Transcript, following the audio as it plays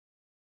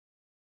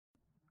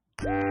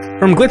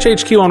From Glitch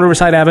HQ on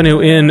Riverside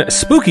Avenue in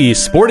spooky,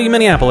 sporty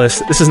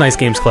Minneapolis, this is Nice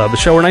Games Club, the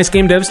show where nice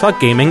game devs talk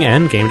gaming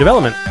and game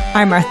development.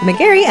 I'm Martha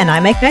McGarry, and I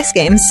make nice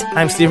games.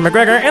 I'm Steve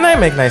McGregor, and I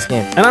make nice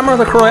games. And I'm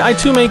Martha Croy, I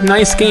too make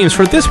nice games.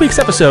 For this week's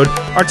episode,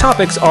 our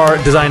topics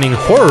are designing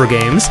horror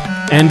games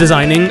and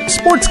designing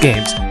sports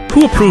games.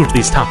 Who approved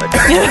these topics?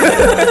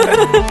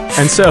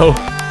 And so,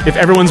 if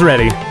everyone's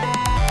ready,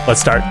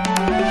 let's start.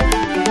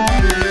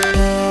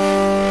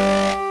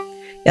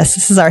 Yes,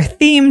 this is our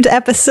themed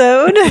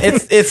episode.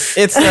 It's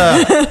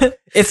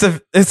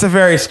a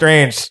very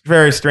strange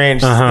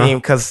theme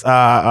because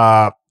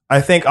I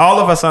think all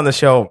of us on the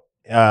show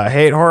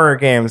hate horror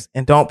games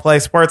and don't play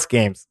sports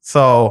games.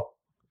 So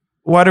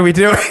what are we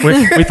doing?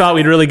 We thought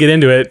we'd really get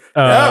into it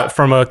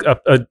from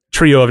a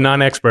trio of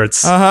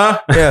non-experts.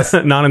 Yes.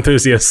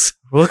 Non-enthusiasts.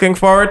 Looking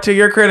forward to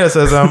your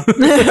criticism.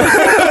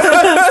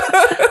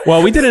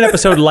 Well, we did an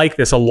episode like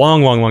this a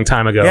long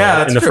time ago.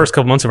 Yeah, in the first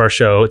couple months of our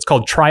show. It's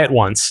called Try It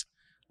Once.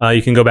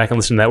 You can go back and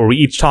listen to that, where we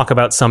each talk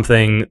about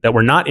something that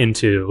we're not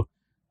into,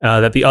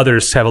 that the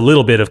others have a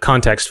little bit of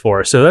context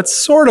for. So that's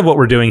sort of what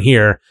we're doing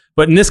here.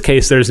 But in this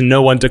case, there's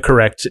no one to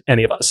correct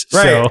any of us.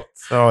 Right.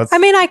 So it's, I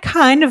mean, I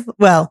kind of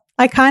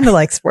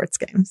like sports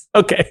games.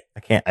 Okay. I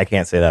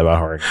can't say that about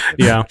horror games.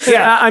 Yeah.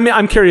 Yeah. I mean,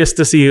 I'm curious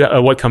to see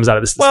what comes out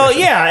of this discussion. Well,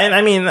 yeah, and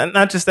I mean,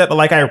 not just that, but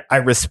like I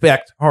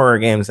respect horror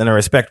games and I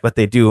respect what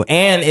they do,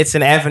 and it's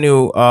an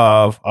avenue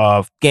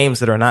of games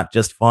that are not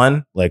just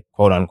fun, like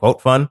quote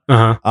unquote fun.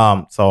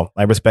 So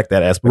I respect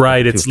that aspect.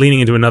 Right. It's leaning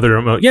into another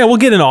remote. Yeah, we'll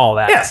get into all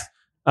that. Yes.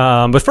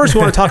 But first, we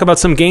want to talk about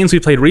some games we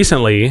played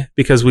recently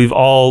because we've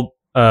all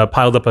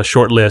piled up a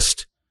short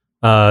list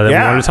that we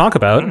wanted to talk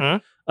about.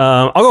 Mm-hmm.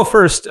 I'll go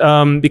first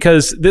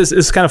because this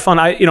is kind of fun.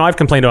 I've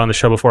complained on the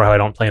show before how I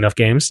don't play enough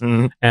games,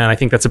 and I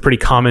think that's a pretty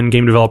common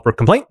game developer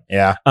complaint.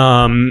 Yeah.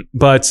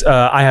 But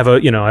I have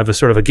a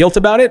sort of a guilt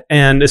about it,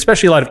 and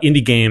especially a lot of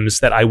indie games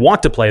that I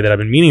want to play that I've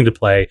been meaning to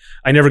play,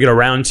 I never get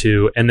around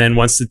to, and then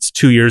once it's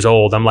 2 years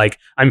old, I'm like,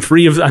 I'm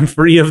free of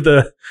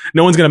the.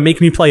 No one's gonna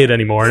make me play it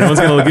anymore. No one's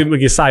gonna give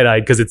me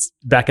side-eyed because it's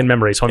back in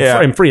memory, so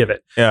I'm free of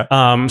it. Yeah.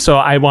 So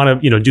I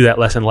want to do that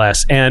less and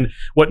less. And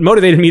what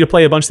motivated me to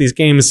play a bunch of these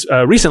games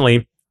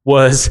recently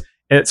was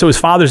it was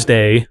Father's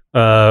Day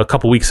a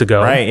couple weeks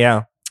ago. Right,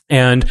 yeah.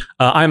 And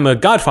I'm a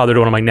godfather to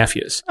one of my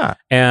nephews.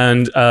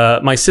 And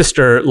my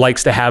sister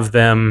likes to have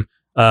them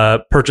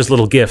purchase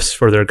little gifts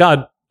for their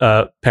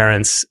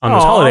parents on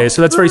those holidays.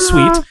 So that's very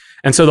sweet.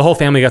 And so the whole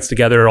family gets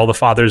together, all the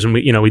fathers, and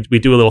we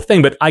do a little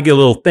thing, but I get a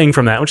little thing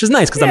from that, which is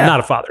nice because I'm not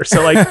a father.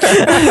 So like,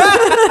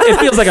 it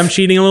feels like I'm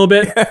cheating a little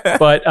bit.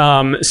 But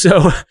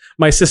so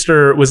my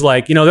sister was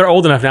like, they're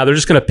old enough now; they're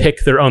just going to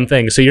pick their own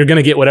thing. So you're going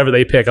to get whatever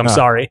they pick. I'm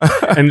sorry.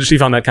 And she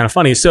found that kind of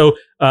funny. So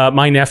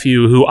my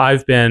nephew, who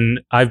I've been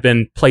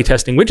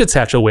playtesting Widget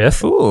Satchel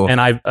with, and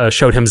I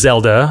showed him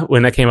Zelda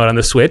when that came out on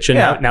the Switch,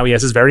 and now he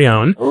has his very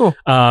own.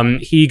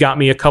 He got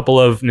me a couple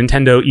of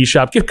Nintendo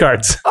eShop gift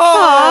cards.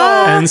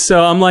 And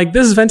so I'm like,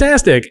 this is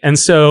fantastic. And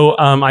so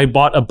I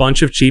bought a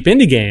bunch of cheap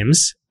indie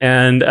games,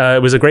 and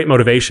it was a great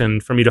motivation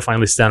for me to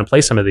finally sit down and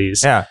play some of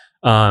these. Yeah.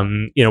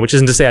 Which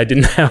isn't to say I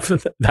didn't have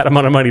that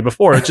amount of money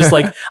before. It's just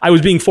like I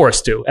was being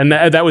forced to, and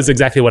that was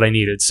exactly what I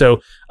needed.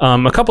 So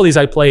a couple of these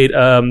I played.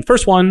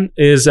 First one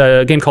is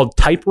a game called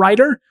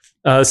Typewriter.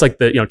 It's like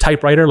the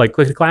typewriter, like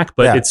click clack,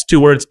 but it's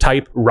 2 words,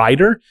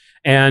 Typewriter,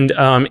 and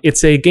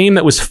it's a game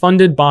that was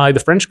funded by the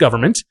French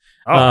government.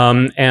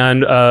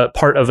 And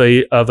part of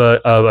a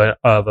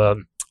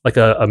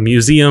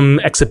museum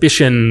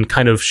exhibition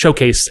kind of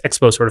showcase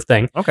expo sort of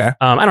thing. Okay.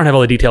 I don't have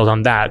all the details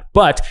on that,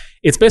 but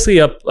it's basically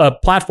a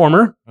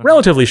platformer,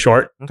 relatively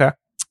short. Okay.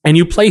 And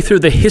you play through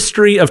the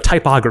history of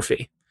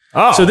typography.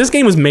 So this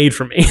game was made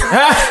for me.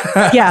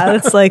 Yeah,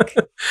 it's like,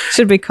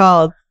 should be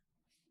called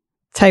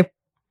Type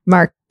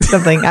Mark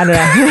something. I don't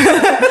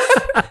know.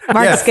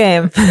 Mark's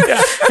game.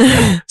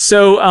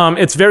 So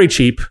it's very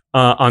cheap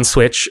on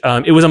Switch.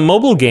 It was a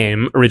mobile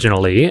game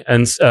originally,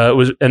 and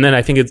then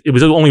I think it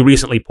was only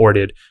recently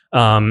ported.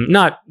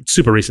 Not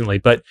super recently,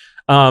 but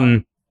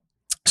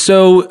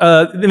so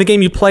in the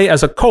game you play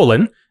as a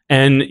colon,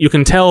 and you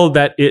can tell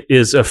that it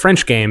is a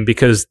French game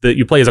because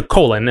you play as a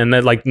colon, and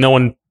then like no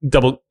one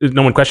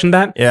questioned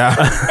that. Yeah,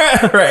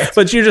 right.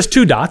 But you're just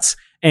 2 dots,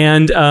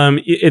 and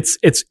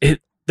the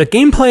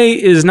gameplay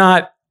is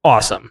not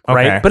awesome,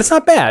 right? But it's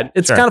not bad.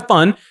 It's kind of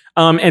fun.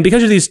 And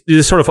because you're this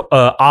sort of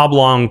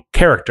oblong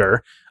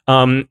character,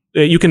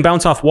 you can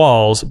bounce off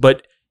walls,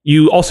 but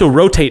you also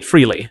rotate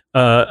freely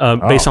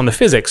based on the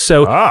physics.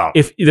 So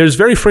if there's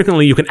very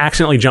frequently you can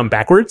accidentally jump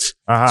backwards.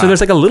 So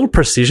there's like a little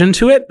precision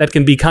to it that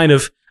can be kind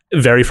of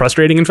very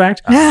frustrating, in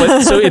fact.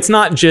 But so it's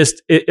not just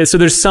so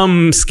there's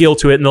some skill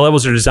to it, and the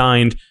levels are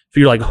designed for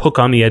you to like hook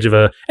on the edge of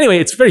anyway,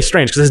 it's very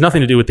strange because it has nothing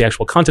to do with the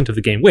actual content of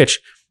the game, which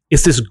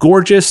is this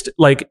gorgeous,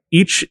 like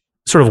each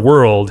sort of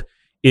world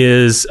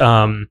is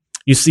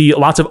you see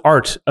lots of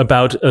art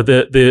about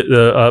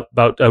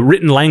about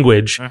written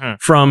language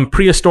from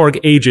prehistoric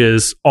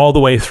ages all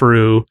the way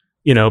through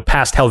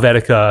past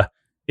Helvetica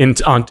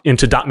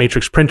into dot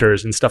matrix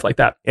printers and stuff like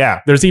that.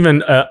 Yeah. There's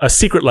even a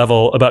secret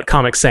level about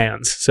Comic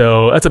Sans.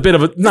 So that's a bit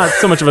of not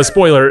so much of a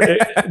spoiler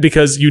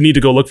because you need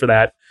to go look for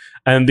that.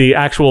 And the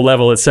actual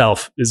level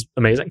itself is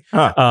amazing.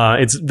 Huh.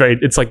 It's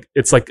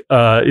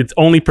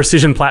only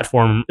precision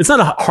platform. It's not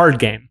a hard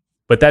game,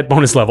 but that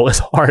bonus level is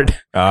hard.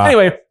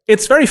 Anyway,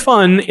 it's very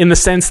fun in the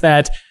sense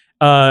that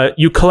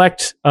you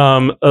collect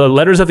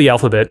letters of the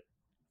alphabet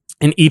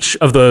in each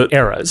of the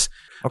eras,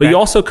 but you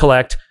also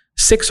collect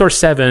 6 or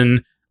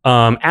 7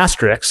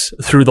 asterisks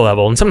through the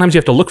level, and sometimes you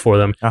have to look for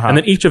them. And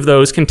then each of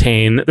those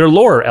contain their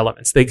lore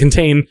elements. They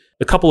contain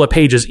a couple of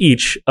pages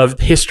each of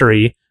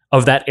history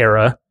of that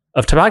era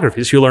of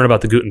typography. So you learn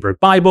about the Gutenberg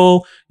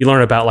Bible, you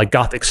learn about like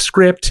Gothic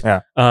script,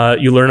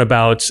 you learn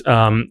about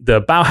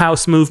the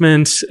Bauhaus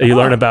movement, you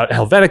learn about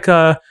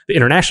Helvetica, the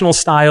international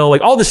style,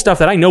 like all this stuff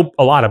that I know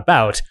a lot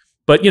about,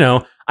 but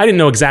I didn't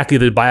know exactly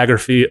the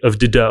biography of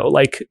Didot.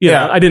 Like,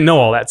 I didn't know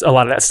a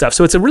lot of that stuff.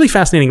 So it's a really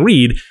fascinating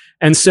read.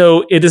 And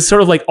so it is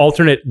sort of like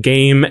alternate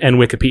game and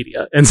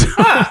Wikipedia. And so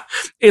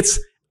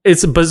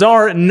it's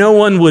bizarre. No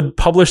one would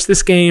publish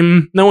this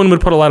game. No one would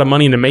put a lot of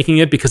money into making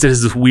it because it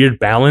has this weird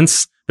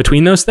balance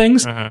between those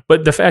things.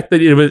 But the fact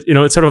that it was,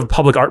 it's sort of a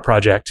public art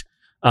project.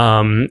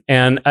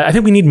 And I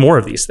think we need more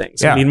of these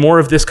things. We need more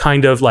of this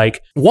kind of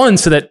like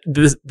so that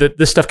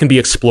this stuff can be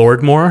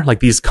explored more, like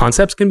these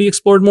concepts can be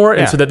explored more,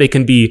 and so that they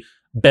can be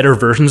better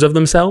versions of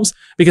themselves,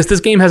 because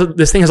this thing has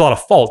a lot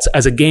of faults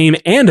as a game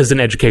and as an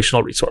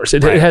educational resource.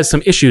 It has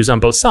some issues on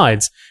both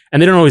sides,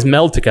 and they don't always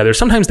meld together.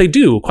 Sometimes they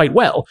do quite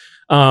well.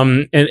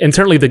 And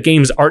certainly the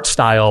game's art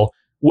style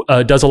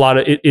does a lot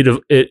of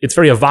it's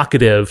very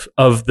evocative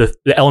of the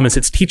elements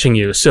it's teaching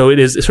you. So it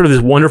is sort of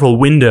this wonderful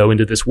window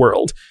into this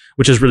world,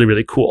 which is really,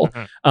 really cool.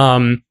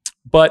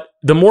 But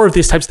the more of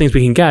these types of things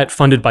we can get,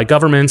 funded by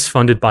governments,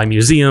 funded by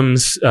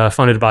museums,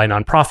 funded by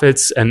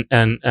nonprofits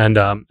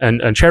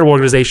and charitable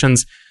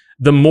organizations,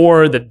 the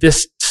more that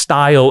this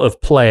style of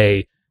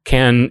play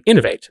can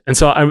innovate. And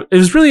so it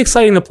was really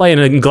exciting to play,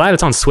 and I'm glad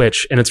it's on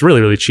Switch, and it's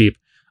really, really cheap.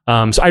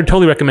 So I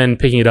totally recommend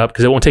picking it up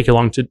because it won't take you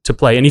long to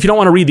play. And if you don't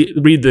want to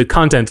read the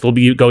content,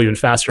 it'll go even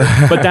faster.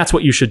 But that's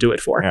what you should do it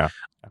for.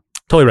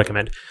 Totally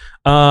recommend.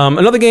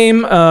 Another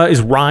game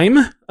is Rime.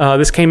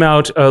 This came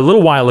out a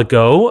little while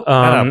ago.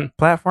 A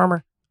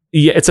platformer?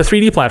 Yeah, it's a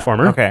 3D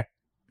platformer. Okay.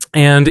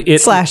 And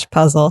it /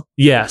 puzzle.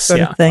 Yes.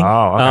 Sort of thing.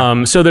 Oh,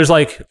 okay. So there's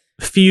like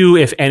few,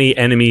 if any,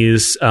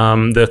 enemies.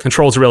 The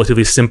controls are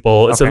relatively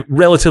simple. It's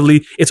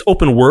it's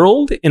open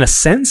world in a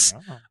sense.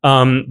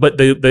 But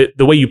the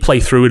way you play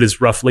through it is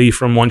roughly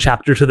from one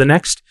chapter to the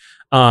next.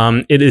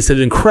 It is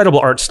an incredible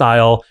art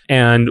style.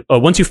 And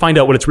once you find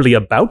out what it's really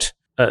about,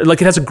 it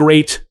has a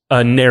great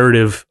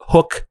narrative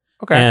hook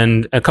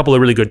and a couple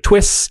of really good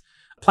twists.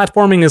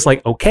 Platforming is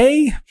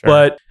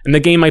but the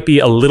game might be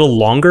a little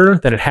longer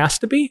than it has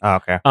to be.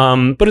 Okay.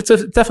 But it's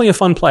definitely a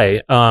fun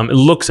play. It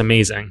looks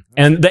amazing,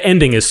 and the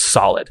ending is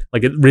solid.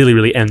 Like it really,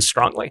 really ends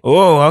strongly.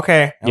 Oh,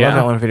 okay. I love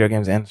that when video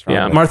games end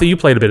strongly. Yeah, Martha, you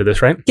played a bit of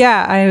this, right?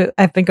 Yeah,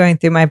 I've been going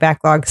through my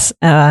backlogs,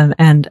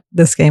 and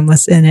this game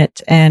was in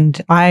it,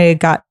 and I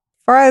got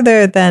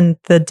farther than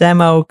the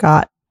demo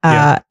got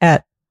at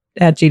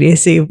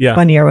GDC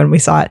one year when we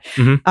saw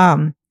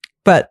it.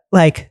 But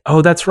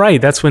oh, that's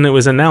right. That's when it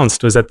was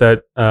announced. Was at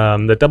the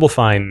Double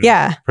Fine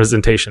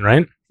presentation,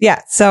 right?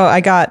 Yeah. So I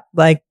got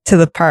to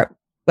the part.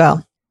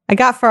 Well, I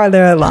got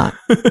farther along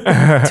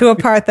to a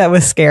part that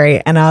was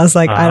scary, and I was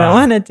like, I don't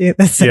want to do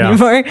this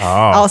anymore. Oh.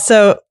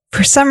 Also,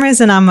 for some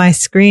reason on my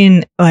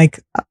screen, I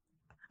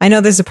know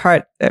there's a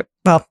part.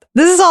 Well,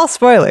 this is all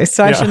spoilers,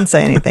 so I shouldn't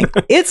say anything.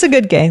 It's a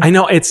good game. I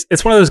know it's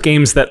one of those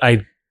games that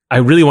I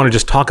really want to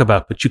just talk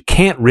about, but you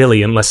can't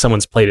really unless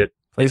someone's played it.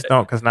 Please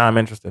don't, because now I'm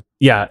interested.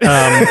 Yeah.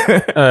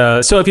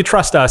 So if you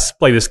trust us,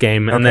 play this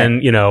game, and then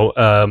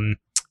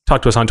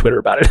talk to us on Twitter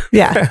about it.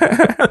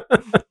 Yeah.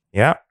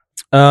 Yeah.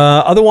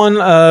 Other one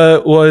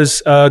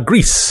was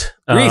Gris.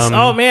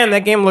 Oh man,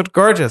 that game looked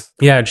gorgeous.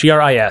 Yeah,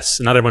 GRIS.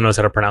 Not everyone knows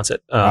how to pronounce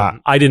it. I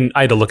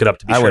had to look it up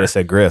to be sure. I would have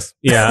said Gris.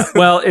 Yeah.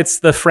 Well,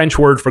 it's the French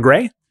word for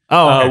gray,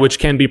 which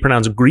can be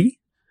pronounced gris.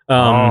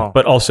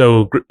 But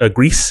also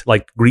grease,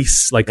 like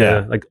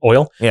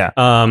oil. Yeah.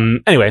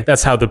 Anyway,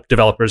 that's how the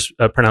developers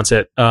pronounce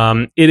it.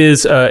 It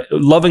is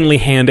lovingly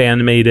hand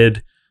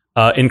animated,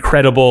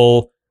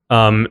 incredible,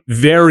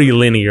 very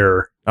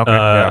linear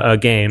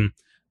game.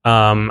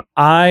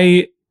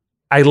 I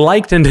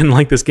liked and didn't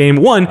like this game.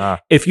 One,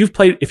 if you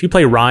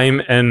play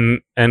Rime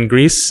and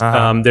Gris,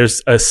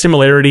 there's a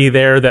similarity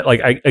there that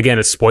again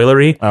it's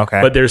spoilery.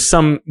 Okay. But there's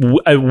some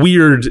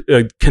weird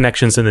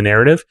connections in the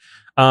narrative.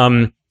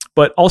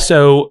 But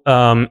also,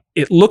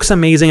 it looks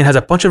amazing. It has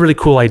a bunch of really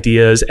cool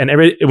ideas. And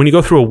when you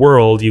go through a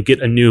world, you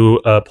get a new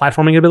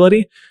platforming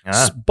ability.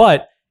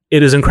 But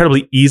it is an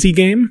incredibly easy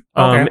game.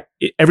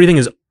 Everything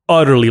is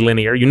utterly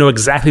linear. You know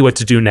exactly what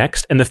to do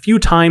next. And the few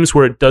times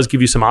where it does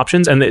give you some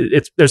options, and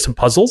there's some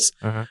puzzles,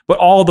 but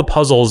all the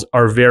puzzles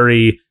are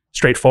very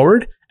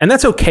straightforward. And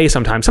that's okay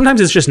sometimes.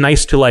 Sometimes it's just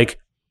nice to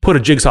put a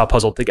jigsaw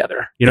puzzle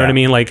together. You know what I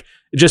mean? Like,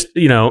 just,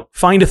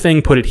 find a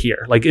thing, put it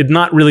here. Like, it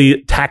not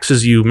really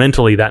taxes you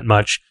mentally that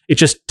much. It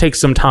just takes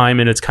some time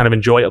and it's kind of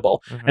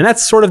enjoyable. Mm-hmm. And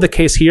that's sort of the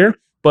case here.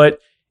 But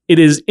it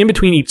is in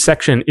between each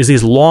section is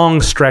these long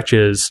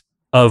stretches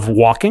of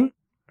walking,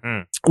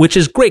 which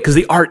is great because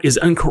the art is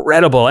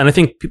incredible. And I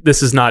think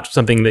this is not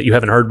something that you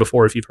haven't heard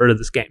before if you've heard of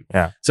this game.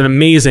 Yeah. It's an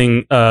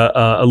amazing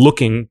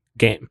looking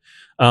game.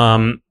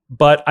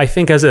 But I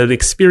think as an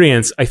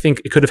experience, I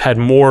think it could have had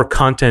more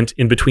content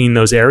in between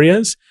those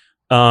areas.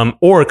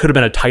 Or it could have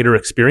been a tighter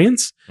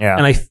experience. Yeah.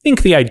 And I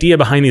think the idea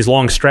behind these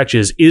long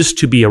stretches is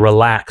to be a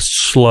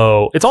relaxed,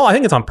 slow. I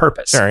think it's on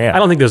purpose. Sure, yeah. I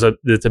don't think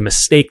it's a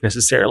mistake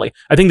necessarily.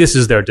 I think this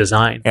is their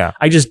design. Yeah.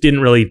 I just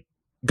didn't really.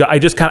 I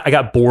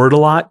got bored a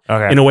lot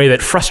in a way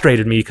that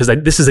frustrated me because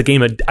this is a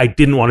game I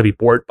didn't want to be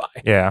bored by.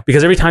 Yeah.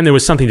 Because every time there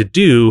was something to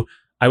do,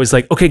 I was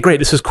like, okay, great,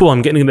 this is cool.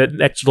 I'm getting the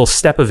next little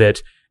step of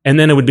it. And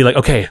then it would be like,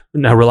 okay,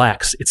 now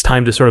relax. It's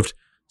time to sort of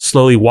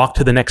slowly walk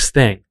to the next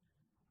thing.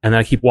 And then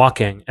I keep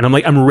walking and I'm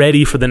like, I'm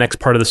ready for the next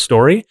part of the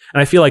story.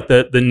 And I feel like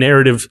the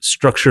narrative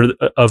structure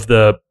of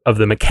the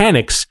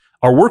mechanics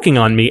are working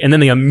on me. And then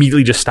they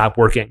immediately just stop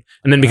working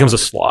and then it becomes a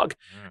slog.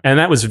 And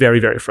that was very,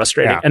 very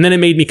frustrating. Yeah. And then it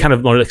made me kind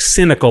of more like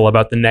cynical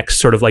about the next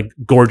sort of like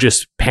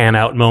gorgeous pan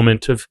out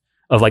moment of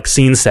like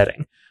scene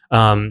setting.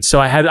 So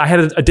I had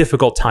a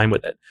difficult time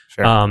with it.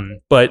 Sure.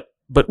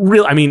 But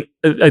real, I mean,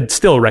 I'd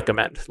still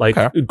recommend like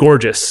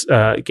gorgeous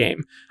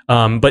game.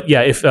 But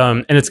yeah,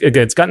 and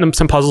it's gotten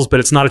some puzzles, but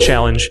it's not a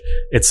challenge.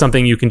 It's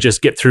something you can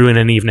just get through in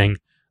an evening,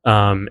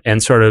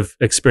 and sort of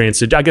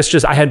experience it. I guess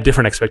I had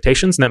different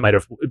expectations and that might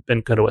have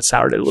been kind of what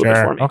soured it a little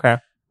bit for me. Okay.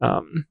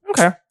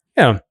 Okay.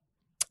 Yeah.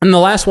 And the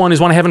last one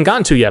is one I haven't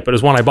gotten to yet, but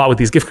is one I bought with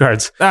these gift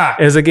cards.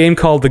 Is a game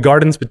called The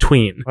Gardens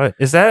Between. What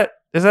is that?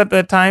 Is that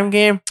the time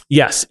game?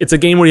 Yes, it's a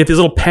game where you have these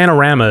little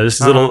panoramas,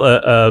 these little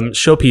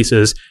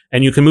showpieces,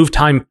 and you can move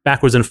time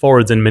backwards and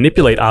forwards and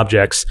manipulate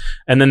objects.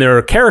 And then there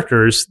are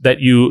characters that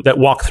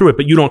walk through it,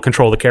 but you don't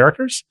control the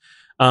characters.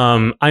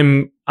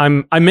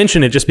 I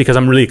mention it just because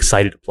I'm really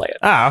excited to play it.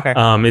 Okay.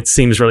 It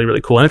seems really,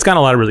 really cool, and it's gotten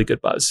a lot of really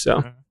good buzz.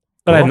 So,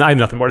 but I have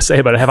nothing more to say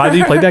about it. Have either of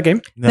you played that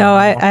game? No,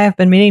 I have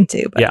been meaning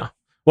to. But. Yeah.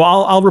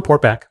 Well, I'll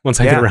report back once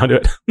I get around to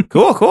it.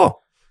 Cool.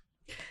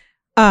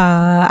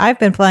 I've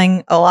been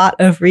playing a lot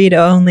of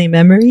read-only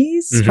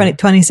memories,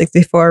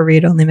 2064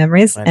 read-only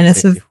memories, and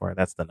it's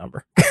that's the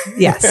number.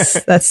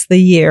 Yes, that's the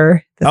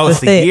year. It's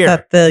the year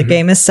that the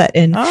game is set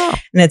in, and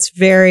it's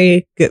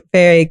very good,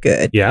 very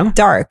good. Yeah,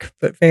 dark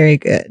but very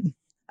good.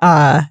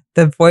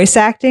 The voice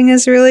acting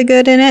is really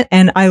good in it,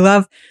 and I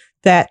love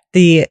that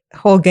the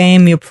whole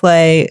game you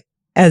play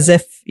as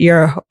if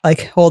you're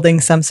like holding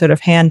some sort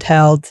of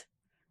handheld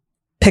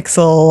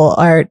pixel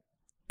art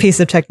piece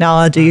of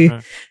technology,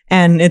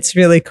 and it's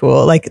really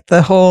cool. Like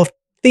the whole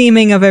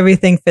theming of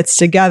everything fits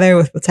together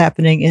with what's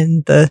happening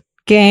in the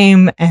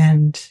game,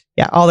 and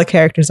all the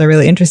characters are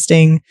really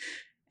interesting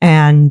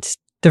and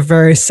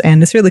diverse,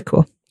 and it's really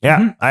cool.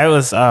 I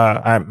was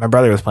my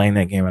brother was playing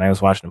that game and I was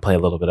watching him play a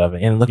little bit of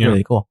it, and it looked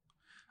really cool.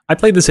 I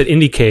played this at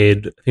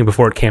IndieCade, I think,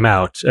 before it came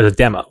out as a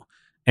demo.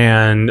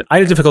 And I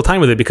had a difficult time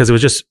with it because it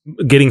was just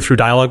getting through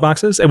dialogue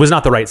boxes. It was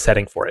not the right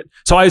setting for it.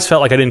 So I always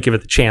felt like I didn't give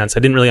it the chance.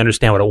 I didn't really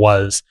understand what it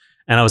was.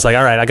 And I was like,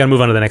 all right, I got to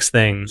move on to the next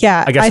thing.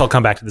 Yeah. I guess I'll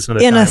come back to this another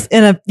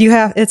time.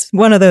 It's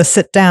one of those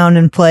sit down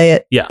and play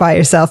it by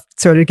yourself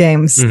sort of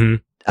games.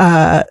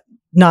 Mm-hmm.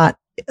 Not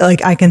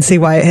like I can see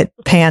why it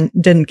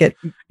didn't get.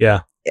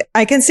 Yeah.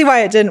 I can see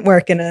why it didn't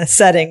work in a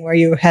setting where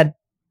you had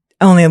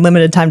only a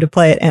limited time to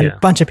play it and a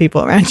bunch of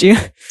people around you.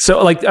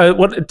 So like, is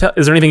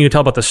there anything you can tell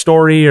about the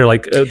story or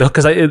like,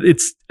 because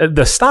it's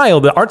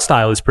the art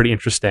style is pretty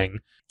interesting.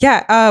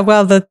 Yeah.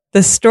 Well,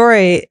 the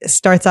story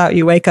starts out,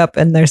 you wake up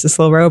and there's this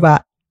little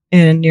robot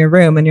in your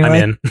room and you're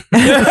in.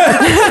 And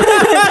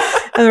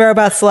the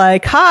robot's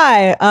like,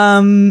 hi,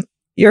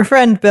 your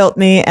friend built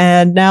me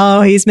and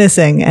now he's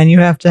missing and you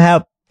have to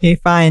help me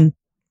find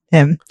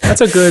him.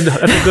 That's a good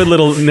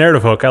little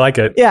narrative hook. I like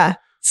it. Yeah.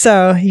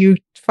 So you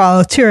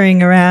follow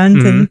Turing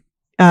around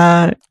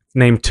and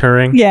named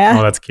Turing. Yeah.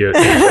 Oh, that's cute.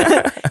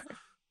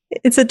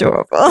 It's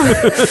adorable.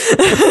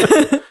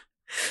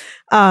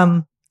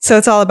 So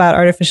it's all about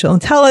artificial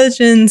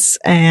intelligence,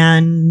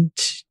 and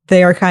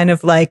they are kind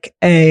of like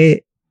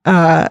one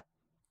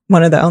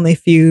of the only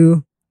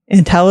few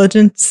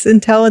intelligent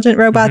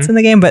robots in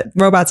the game, but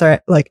robots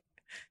are like,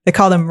 they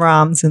call them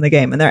ROMs in the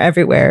game, and they're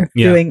everywhere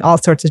doing all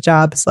sorts of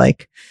jobs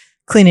like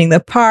cleaning the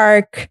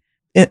park.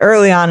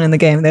 Early on in the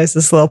game, there's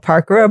this little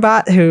park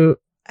robot who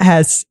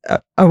has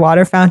a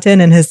water fountain,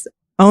 and his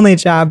only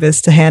job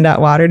is to hand out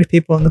water to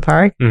people in the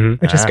park,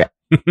 which is great.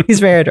 He's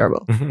very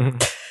adorable.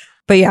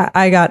 But yeah,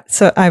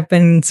 I've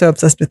been so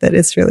obsessed with it.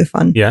 It's really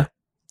fun. Yeah.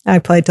 I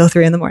played till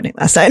 3 a.m.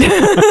 last night.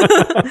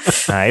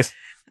 Nice.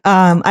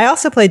 I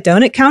also played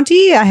Donut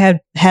County. I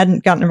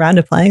hadn't gotten around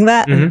to playing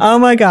that. And oh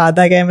my God,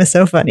 that game is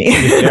so funny.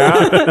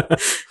 Yeah.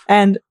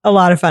 And a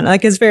lot of fun.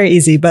 Like, it's very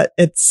easy, but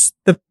it's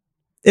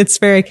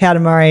very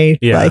Katamari.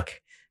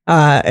 Like,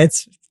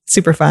 it's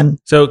super fun.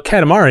 So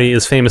Katamari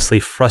is famously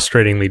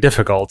frustratingly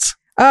difficult.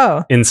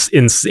 in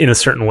a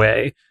certain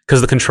way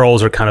because the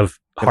controls are kind of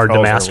hard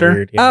to master.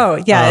 Weird, yeah.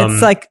 Oh yeah,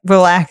 it's like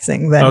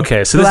relaxing. Then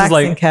okay, so this is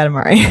like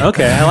Katamari.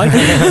 Okay, I like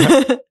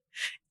it.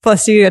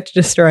 Plus, you get to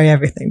destroy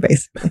everything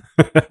basically,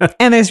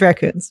 and there's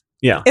raccoons.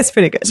 Yeah, it's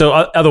pretty good. So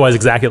otherwise,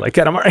 exactly like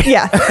Katamari.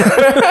 Yeah.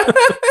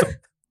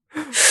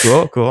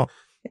 Cool.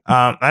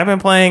 I've been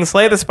playing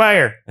Slay the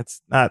Spire.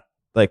 It's not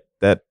like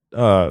that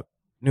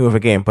new of a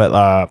game,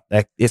 but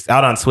it's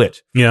out on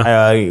Switch. Yeah.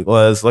 I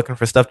was looking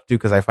for stuff to do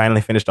because I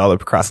finally finished all the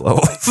Picross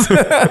levels.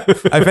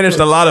 I finished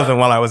a lot of them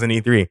while I was in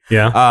E3.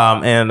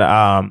 Yeah.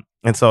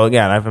 And so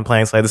again, I've been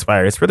playing Slay the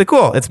Spire. It's really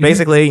cool. It's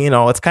basically,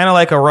 it's kind of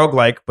like a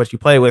roguelike, but you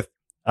play with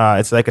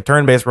it's like a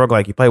turn-based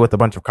roguelike. You play with a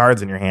bunch of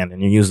cards in your hand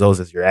and you use those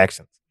as your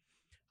actions.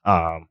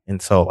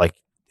 And so like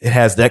it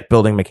has deck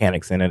building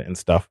mechanics in it and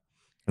stuff.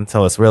 And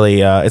so it's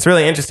really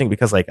interesting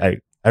because like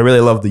I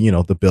really love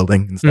the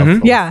building and stuff.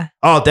 Mm-hmm. Yeah.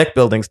 All deck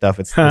building stuff.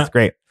 It's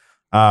great.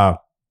 I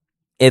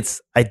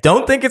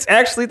don't think it's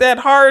actually that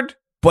hard,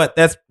 but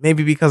that's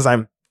maybe because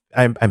I'm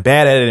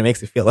bad at it. It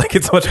makes it feel like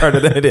it's much harder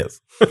than it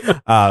is.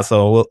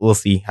 So we'll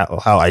see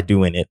how I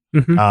do in it.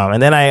 Mm-hmm.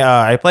 And then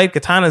I played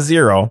Katana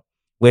Zero,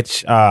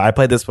 which I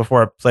played this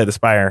before I played the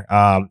Spire.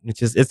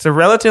 It's a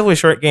relatively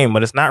short game,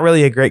 but it's not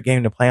really a great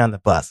game to play on the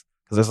bus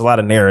because there's a lot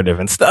of narrative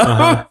and stuff.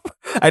 Uh-huh.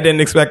 I didn't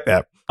expect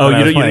that. Oh,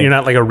 you're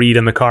not like a read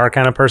in the car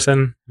kind of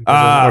person? Does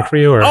it work for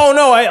you? Or? Oh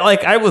no,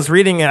 I was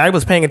reading it. I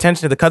was paying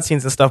attention to the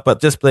cutscenes and stuff,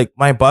 but just like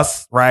my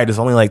bus ride is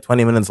only like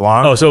 20 minutes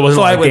long. Oh, so it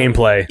wasn't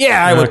gameplay.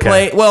 Yeah, I would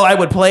play. Well, I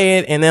would play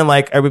it, and then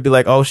like I would be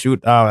like, oh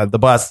shoot, the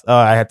bus.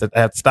 I had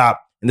to stop,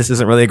 and this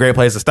isn't really a great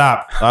place to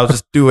stop. So I'll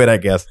just do it, I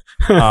guess.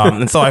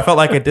 And so I felt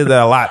like I did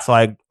that a lot. So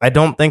I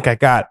don't think I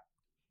got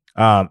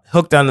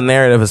hooked on the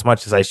narrative as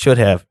much as I should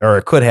have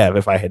or could have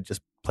if I had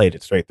just played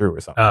it straight through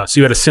or something. So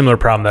you had a similar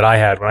problem that I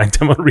had when I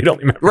demoed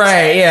read-only members.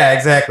 Right, yeah,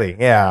 exactly.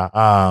 Yeah.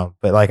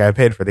 But like I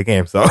paid for the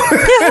game, so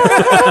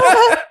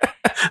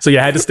so you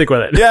had to stick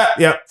with it.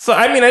 Yeah. So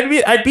I mean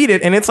I beat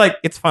it and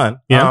it's fun.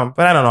 Yeah.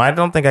 But I don't know. I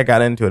don't think I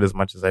got into it as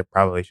much as I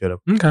probably should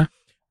have. Okay.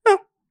 Well,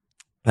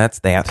 that's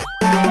that.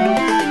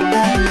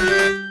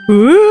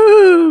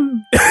 Ooh.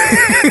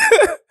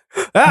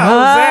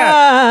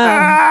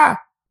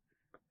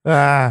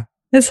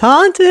 It's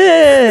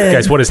haunted.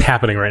 Guys, what is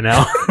happening right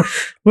now?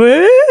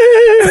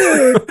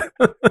 Woo!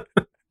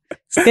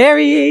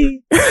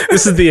 Scary.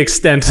 This is the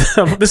extent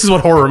of, this is what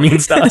horror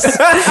means to us.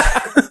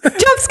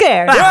 Jump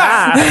scare.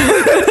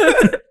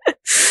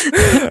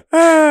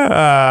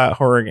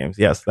 Horror games.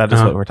 Yes, that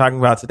is what we're talking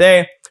about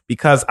today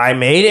because I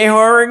made a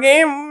horror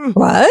game.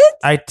 What?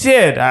 I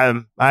did.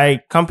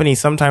 My company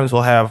sometimes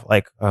will have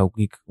like a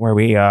week where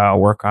we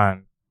work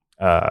on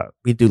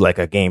we do like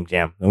a game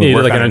jam. You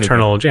do like an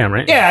internal jam,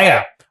 right?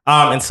 Yeah.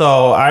 And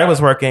so I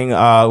was working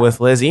with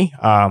Lizzie,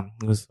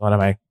 who's one of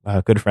my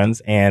good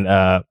friends,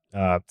 and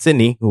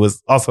Sydney, who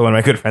was also one of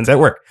my good friends at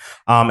work.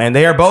 And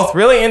they are both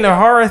really into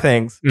horror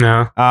things.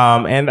 No.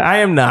 And I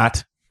am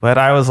not. But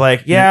I was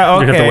like, yeah,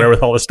 okay. You have the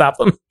wherewithal to stop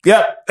them.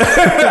 Yep.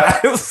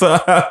 So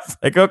I was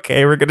like,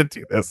 okay, we're going to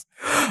do this.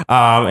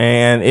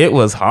 And it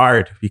was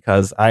hard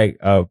because I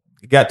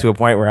got to a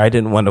point where I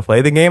didn't want to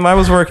play the game I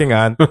was working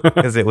on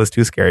because it was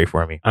too scary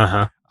for me.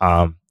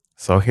 Uh-huh.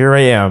 So here I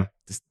am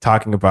just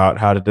talking about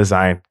how to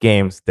design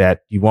games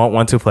that you won't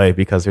want to play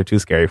because they're too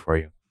scary for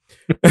you.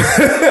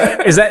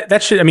 Is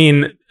that should, I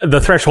mean, the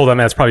threshold on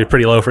that's probably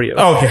pretty low for you.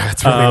 Oh yeah,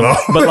 it's really low.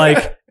 But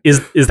like,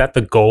 is that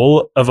the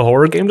goal of a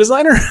horror game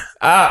designer?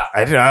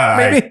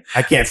 Maybe.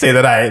 I can't say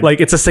that I...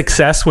 Like, it's a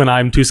success when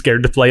I'm too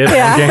scared to play it.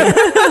 Yeah.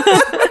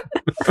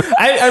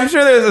 I'm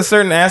sure there's a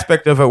certain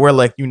aspect of it where,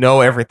 like, you know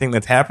everything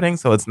that's happening,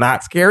 so it's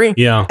not scary.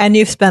 Yeah. And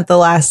you've spent the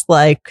last,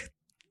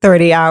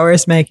 30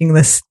 hours making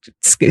this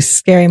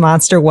scary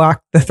monster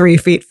walk the 3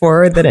 feet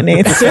forward that it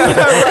needs to.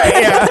 Right,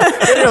 yeah.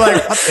 And you're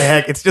like, what the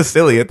heck? It's just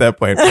silly at that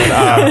point.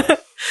 But,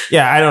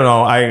 yeah, I don't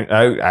know.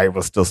 I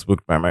was still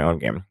spooked by my own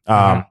game.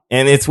 And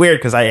it's weird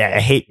because I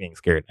hate being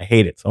scared. I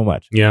hate it so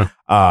much. Yeah.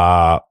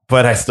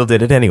 But I still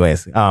did it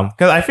anyways. Because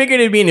I figured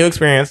it'd be a new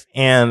experience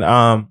and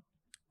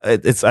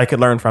I could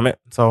learn from it.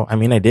 So I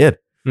mean I did.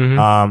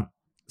 Mm-hmm.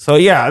 So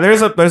yeah,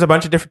 there's a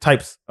bunch of different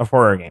types of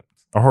horror games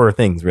or horror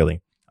things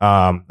really.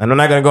 And I'm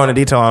not going to go into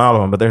detail on all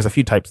of them, but there's a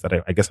few types that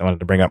I guess I wanted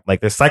to bring up. Like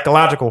there's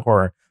psychological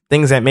horror,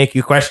 things that make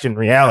you question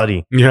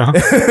reality. Yeah.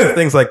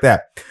 Things like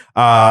that.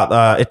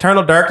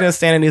 Eternal Darkness,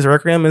 Sanity's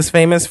Requiem is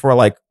famous for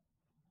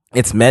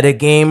it's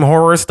metagame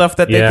horror stuff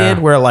that they did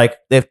where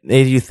if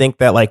you think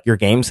that your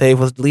game save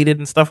was deleted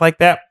and stuff like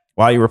that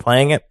while you were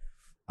playing it,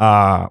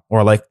 or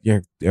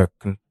your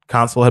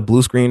console had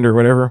blue screened or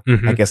whatever.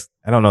 Mm-hmm. I guess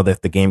I don't know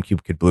that the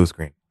GameCube could blue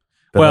screen.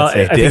 Well,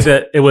 I think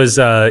that it was,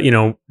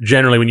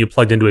 generally when you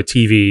plugged into a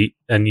TV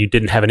and you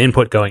didn't have an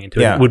input going into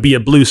it, it would be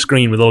a blue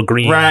screen with a little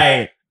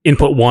green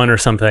input 1 or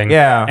something.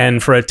 Yeah.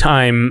 And for a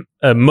time,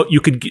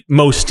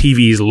 most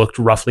TVs looked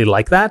roughly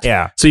like that.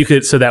 Yeah.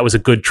 So that was a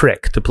good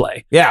trick to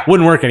play. Yeah.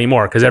 Wouldn't work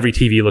anymore because every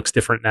TV looks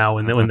different now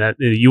and when that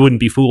you wouldn't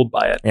be fooled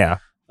by it. Yeah.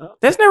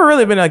 There's never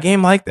really been a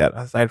game like that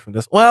aside from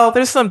this. Well,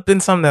 there's been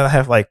some that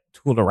have like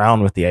tooled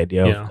around with the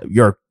idea of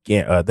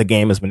the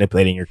game is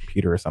manipulating your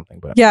computer or something.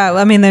 But yeah,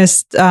 I mean,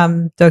 there's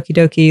Doki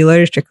Doki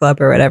Literature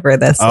Club or whatever. Is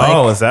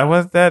that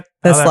what that?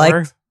 That's like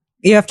works?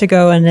 You have to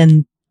go in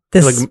and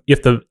you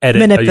have to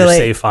manipulate your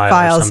save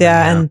files,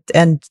 and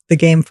the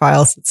game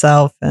files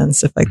itself and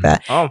stuff like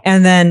that. Oh.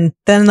 And then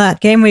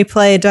that game we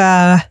played,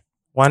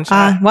 One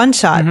Shot,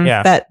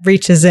 that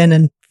reaches in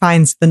and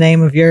finds the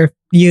name of your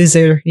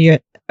user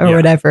or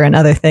whatever and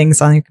other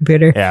things on your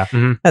computer. Yeah.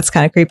 Mm-hmm. That's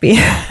kind of creepy.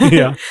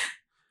 Yeah.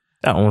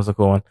 That one was a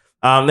cool one.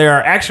 There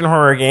are action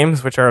horror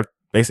games, which are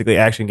basically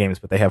action games,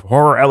 but they have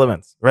horror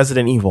elements.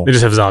 Resident Evil. They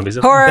just have zombies.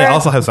 Horror they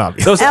also have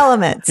zombies. Those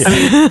elements. I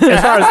mean,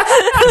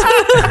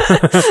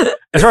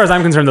 as far as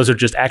I'm concerned, those are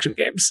just action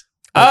games.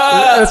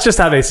 That's just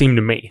how they seem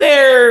to me.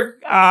 They're,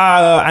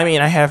 I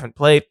mean, I haven't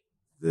played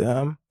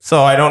them,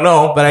 so I don't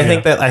know, but I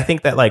think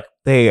that like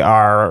they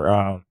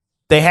are,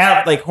 they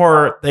have like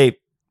horror,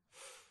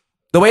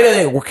 the way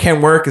that it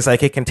can work is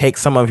like it can take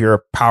some of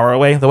your power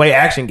away. The way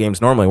action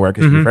games normally work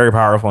is you're very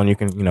powerful and you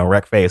can,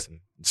 wreck face and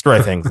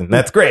destroy things, and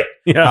that's great.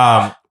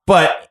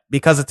 But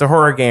because it's a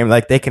horror game,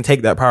 like they can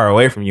take that power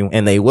away from you,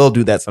 and they will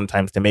do that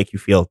sometimes to make you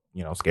feel,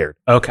 scared.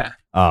 Okay.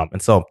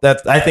 And so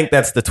I think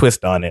that's the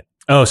twist on it.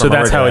 Oh, so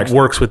that's how it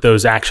works with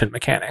those action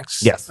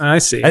mechanics. Yes. I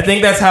see. I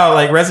think that's how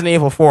like Resident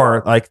Evil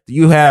 4, like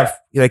you have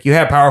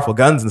powerful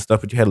guns and stuff,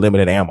 but you had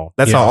limited ammo.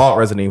 That's how all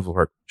Resident Evil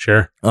work.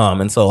 Sure.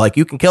 And so like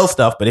you can kill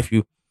stuff, but if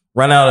you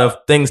run out of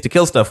things to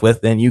kill stuff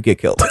with, then you get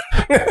killed.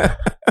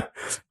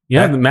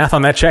 Yeah, the math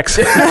on that checks.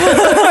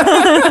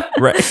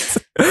 Right.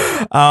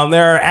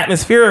 There are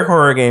atmospheric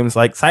horror games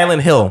like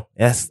Silent Hill.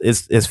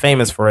 Is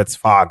famous for its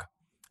fog.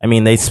 I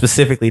mean, they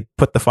specifically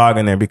put the fog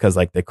in there because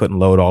like they couldn't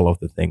load all of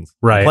the things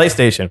on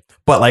PlayStation,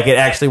 but like it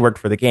actually worked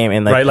for the game.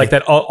 And like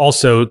that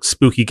also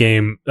spooky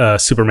game,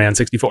 Superman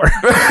 64.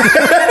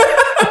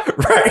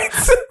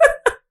 Right.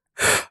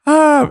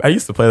 I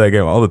used to play that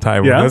game all the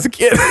time when I was a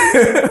kid.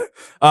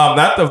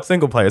 Not the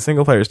single player.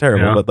 Single player is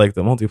terrible, but like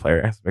the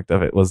multiplayer aspect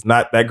of it was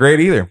not that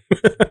great either.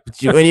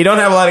 When you don't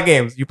have a lot of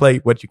games, you play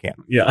what you can.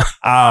 Yeah.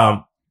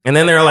 And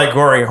then there are like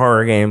gory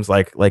horror games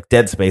like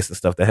Dead Space and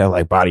stuff that have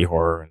like body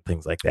horror and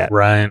things like that.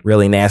 Right.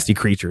 Really nasty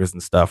creatures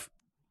and stuff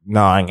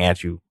gnawing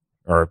at you,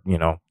 or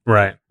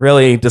right.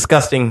 Really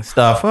disgusting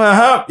stuff.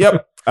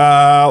 Yep.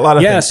 A lot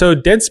of things. So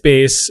Dead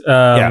Space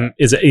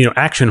is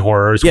action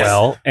horror as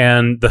well,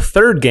 and the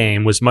third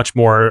game was much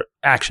more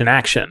action,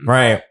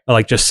 right?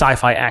 Like just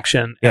sci-fi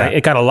action. Yeah. And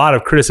it got a lot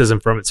of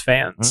criticism from its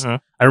fans. Mm-hmm.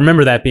 I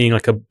remember that being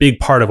like a big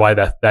part of why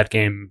that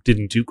game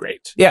didn't do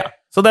great. Yeah.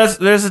 So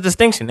there's a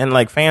distinction, and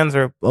like fans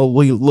are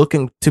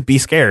looking to be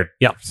scared.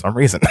 Yeah, for some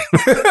reason.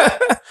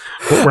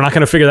 We're not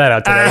going to figure that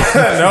out today.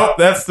 Nope,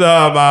 that's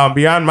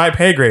beyond my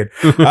pay grade.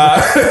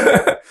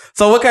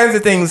 So what kinds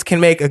of things can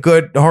make a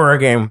good horror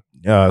game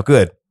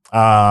good?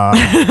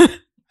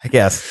 I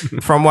guess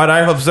from what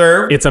I've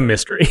observed, it's a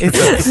mystery.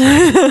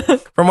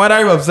 From what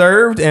I've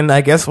observed, and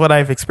I guess what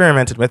I've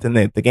experimented with in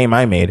the game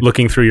I made,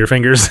 looking through your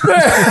fingers.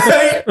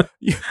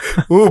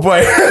 Oh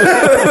boy!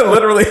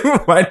 Literally,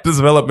 my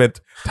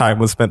development time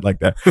was spent like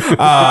that.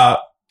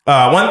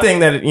 One thing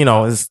that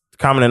is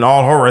common in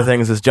all horror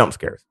things is jump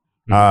scares.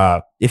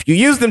 If you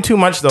use them too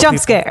much, though, jump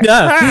scare.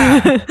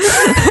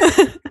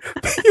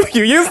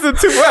 You use them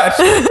too much,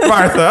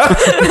 Martha.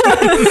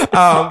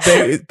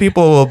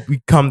 People will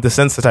become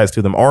desensitized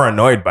to them or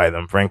annoyed by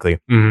them, frankly.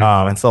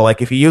 Mm-hmm. And so,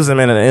 like, if you use them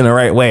in the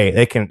right way,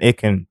 it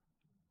can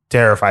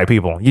terrify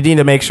people. You need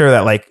to make sure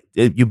that like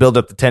you build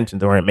up the tension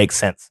to where it makes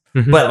sense,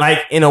 but like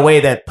in a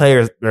way that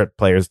players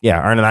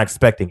are not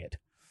expecting it.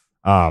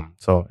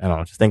 So I don't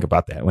know, just think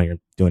about that when you're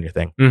doing your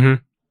thing.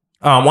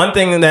 Mm-hmm. One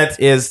thing that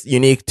is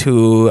unique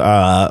to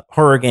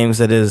horror games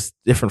that is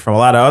different from a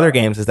lot of other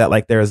games is that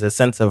like there is a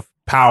sense of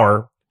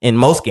power in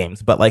most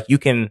games, but like you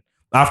can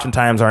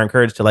oftentimes are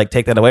encouraged to like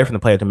take that away from the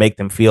player to make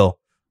them feel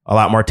a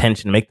lot more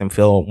tension, make them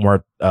feel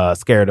more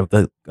scared of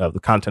the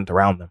content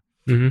around them.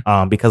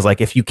 Mm-hmm. Because like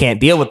if you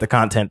can't deal with the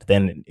content,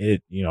 then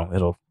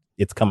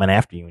it's coming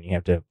after you, and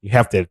you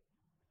have to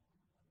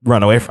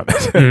run away from it.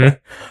 Mm-hmm.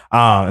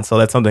 And so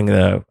that's something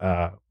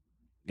that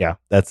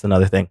that's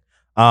another thing.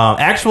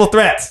 Actual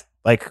threats,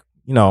 like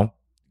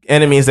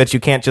enemies that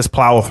you can't just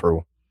plow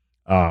through,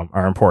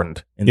 are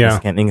important in this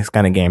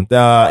kind of game.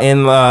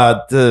 In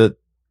the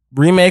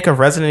remake of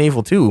Resident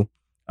Evil 2,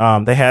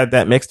 they had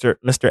that Mr.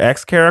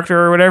 X character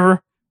or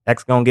whatever.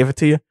 X gonna give it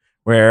to you,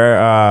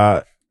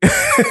 where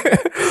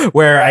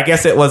where I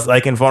guess it was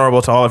like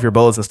invulnerable to all of your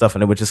bullets and stuff,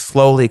 and it would just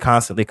slowly,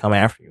 constantly come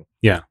after you.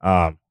 Yeah.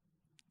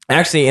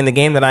 Actually, in the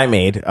game that I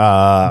made,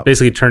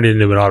 basically turned it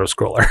into an auto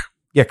scroller.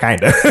 Yeah,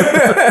 kind of.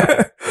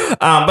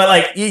 But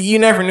like you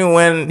never knew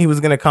when he was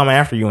going to come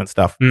after you and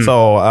stuff.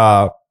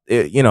 So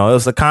it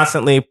was a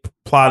constantly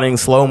plotting,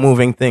 slow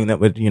moving thing that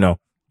would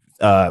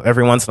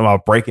every once in a while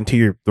break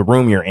into the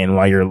room you're in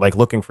while you're like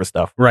looking for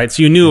stuff. Right.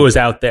 So you knew it was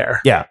out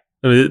there. Yeah.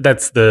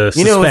 That's the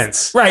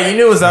suspense. You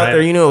knew it was out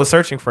there. You knew it was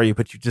searching for you,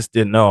 but you just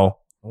didn't know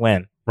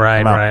when.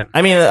 Right.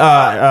 I mean,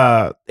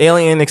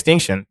 Alien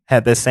Extinction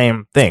had this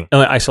same thing.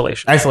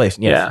 Isolation, yes.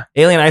 Yeah.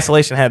 Alien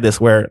Isolation had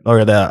this where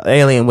the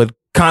alien would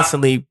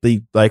constantly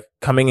be like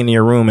coming into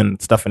your room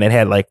and stuff, and it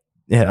had like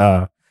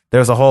there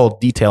was a whole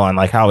detail on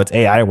like how its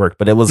AI worked,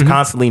 but it was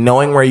constantly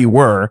knowing where you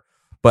were,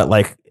 but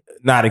like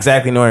not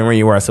exactly knowing where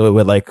you were, so it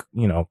would like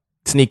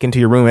sneak into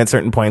your room at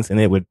certain points and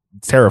it would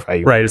terrify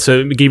you. Right.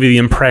 So it gave you the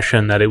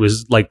impression that it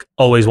was like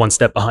always one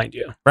step behind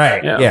you.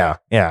 Right.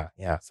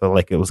 Yeah. So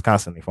like it was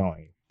constantly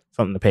following you.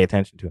 Something to pay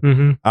attention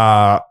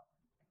to.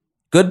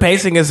 Good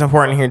pacing is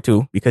important here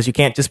too, because you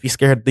can't just be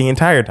scared the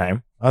entire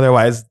time.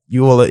 Otherwise,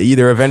 you will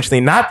either eventually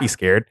not be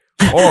scared,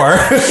 or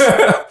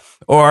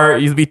or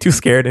you'll be too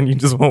scared and you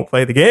just won't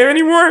play the game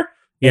anymore.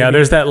 Yeah,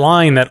 there's that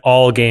line that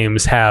all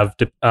games have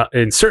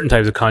in certain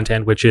types of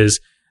content, which is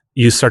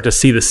you start to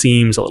see the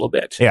seams a little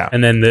bit. Yeah.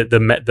 And then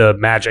the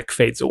magic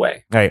fades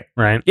away. Right.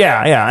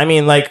 Yeah. I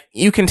mean, like,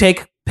 you can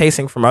take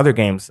pacing from other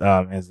games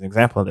as an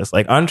example of this.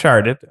 Like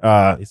Uncharted,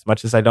 as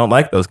much as I don't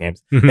like those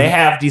games, they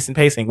have decent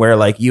pacing where,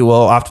 like, you will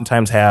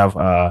oftentimes have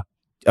a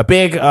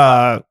big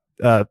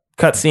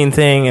cutscene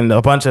thing and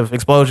a bunch of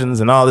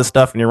explosions and all this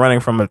stuff, and you're running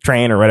from a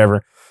train or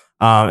whatever.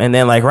 And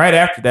then, like, right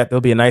after that,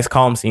 there'll be a nice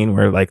calm scene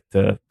where, like,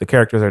 the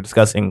characters are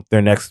discussing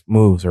their next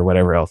moves or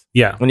whatever else.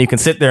 Yeah. When you can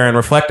sit there and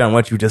reflect on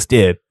what you just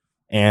did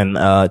and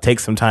take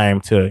some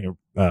time to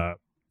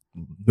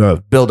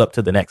build up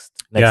to the next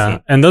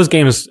scene. And those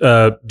games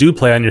do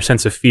play on your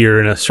sense of fear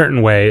in a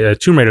certain way.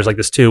 Tomb Raider's like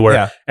this too,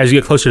 where as you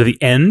get closer to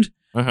the end,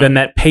 then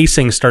that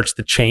pacing starts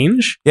to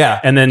change. Yeah.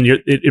 And then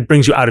it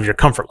brings you out of your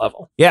comfort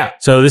level. Yeah.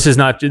 So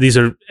these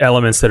are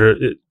elements that are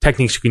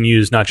techniques you can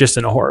use, not just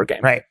in a horror game.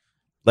 Right.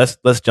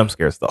 Less jump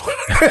scares though.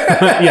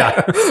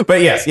 Yeah.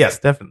 But yes,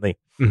 definitely.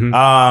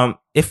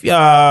 If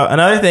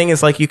another thing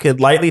is, like, you could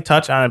lightly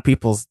touch on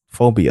people's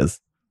phobias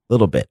a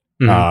little bit.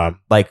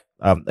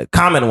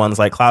 Common ones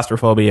like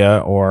claustrophobia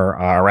or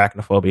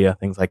arachnophobia,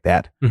 things like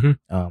that.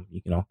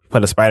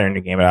 Put a spider in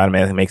your game, it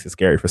automatically makes it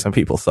scary for some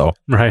people. So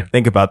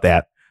think about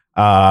that.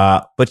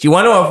 But you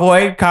want to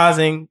avoid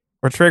causing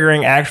or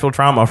triggering actual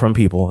trauma from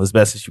people as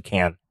best as you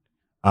can.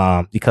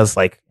 Because,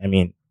 like, I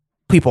mean,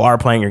 people are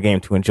playing your game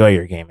to enjoy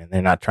your game, and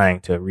they're not trying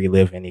to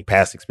relive any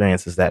past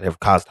experiences that have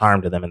caused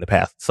harm to them in the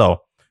past.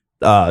 So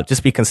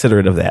just be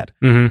considerate of that.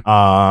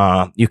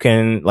 You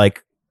can,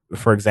 like,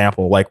 for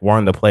example, like,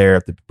 warn the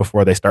player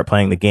before they start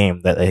playing the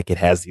game that, like, it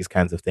has these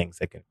kinds of things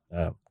that can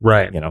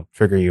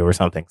trigger you or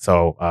something.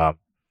 So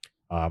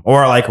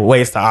or like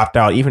ways to opt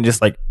out, even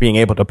just like being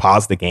able to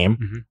pause the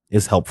game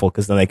is helpful,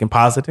 because then they can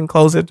pause it and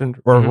close it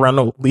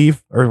or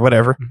leave or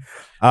whatever.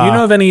 Do you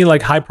know of any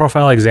like high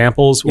profile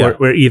examples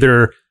where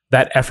either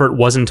that effort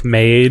wasn't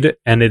made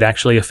and it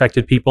actually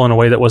affected people in a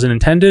way that wasn't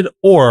intended,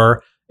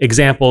 or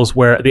examples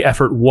where the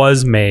effort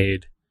was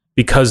made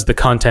because the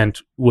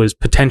content was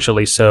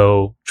potentially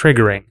so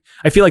triggering?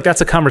 I feel like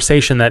that's a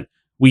conversation that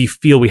we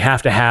feel we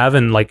have to have,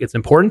 and like it's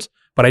important,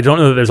 but I don't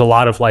know that there's a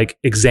lot of like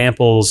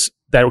examples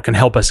that can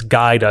help us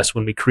guide us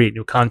when we create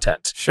new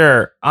content.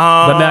 Sure. But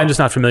I'm just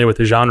not familiar with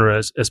the genre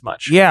as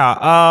much.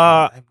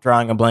 Yeah. I'm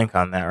drawing a blank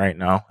on that right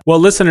now. Well,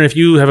 listener, if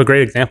you have a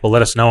great example,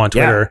 let us know on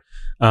Twitter.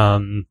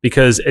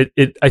 Because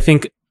I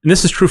think, and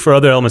this is true for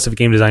other elements of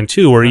game design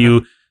too, where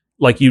you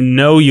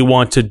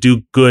want to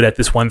do good at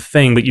this one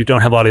thing, but you don't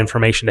have a lot of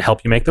information to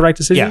help you make the right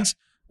decisions.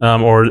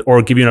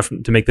 Or give you enough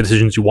to make the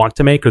decisions you want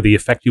to make or the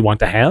effect you want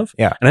to have.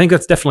 Yeah. And I think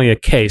that's definitely a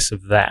case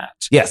of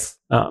that. Yes.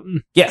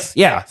 Yes.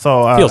 Yeah.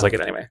 So feels like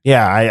it anyway.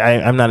 Yeah.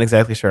 I'm not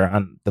exactly sure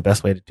on the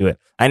best way to do it.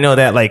 I know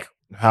that, like,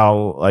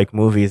 how like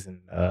movies and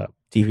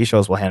TV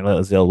shows will handle it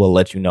is they'll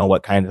let you know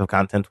what kind of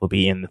content will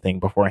be in the thing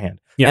beforehand.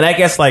 Yeah. And I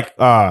guess like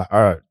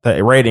the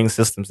rating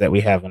systems that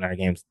we have in our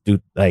games do,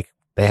 like,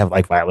 they have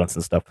like violence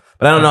and stuff,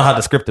 but I don't know how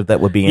descriptive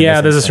that would be.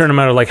 There's a certain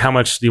amount of like how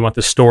much do you want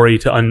the story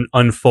to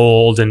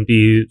unfold and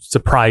be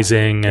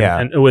surprising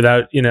and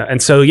without,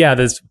 and so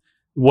there's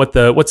what's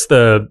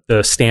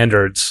the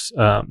standards,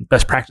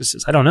 best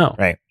practices. I don't know.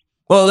 Right.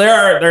 Well,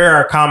 there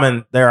are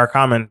common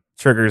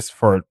triggers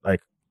for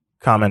like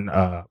common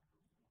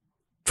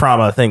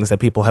trauma things that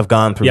people have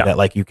gone through that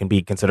like you can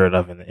be considerate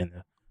of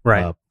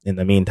in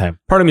the meantime.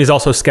 Part of me is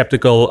also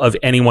skeptical of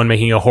anyone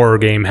making a horror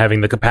game having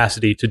the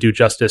capacity to do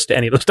justice to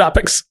any of those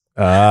topics.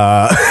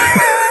 But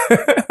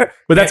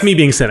that's me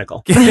being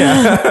cynical.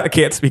 I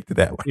can't speak to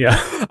that one.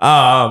 Yeah.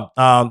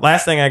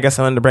 Last thing I guess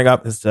I wanted to bring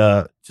up is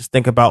just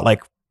think about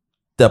like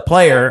the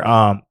player.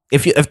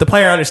 If the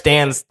player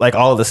understands like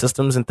all of the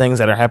systems and things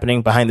that are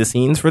happening behind the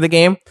scenes for the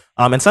game,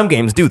 and some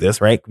games do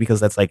this, right? Because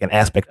that's like an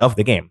aspect of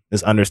the game,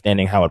 is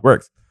understanding how it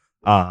works.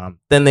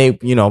 Then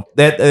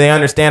they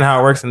understand how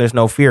it works, and there's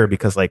no fear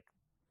because like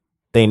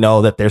they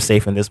know that they're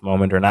safe in this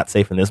moment or not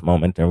safe in this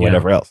moment or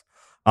whatever else.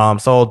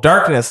 So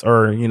darkness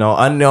or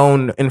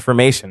unknown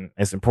information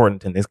is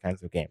important in these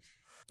kinds of games.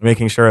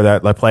 Making sure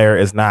that the player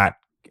is not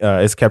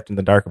is kept in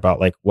the dark about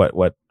like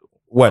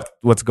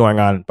what's going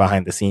on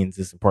behind the scenes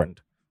is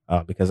important,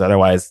 because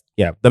otherwise,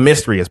 the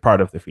mystery is part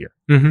of the fear.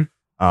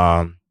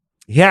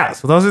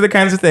 So those are the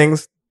kinds of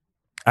things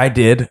I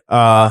did.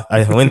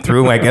 I went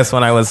through, I guess,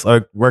 when I was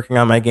working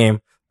on my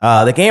game.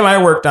 The game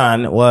I worked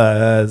on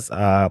was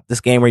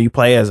this game where you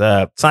play as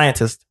a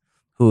scientist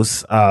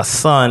whose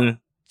son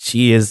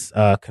she is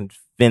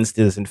convinced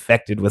is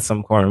infected with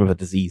some form of a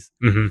disease.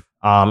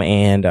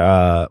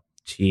 And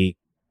she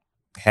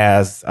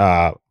has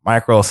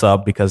micro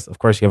sub because of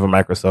course you have a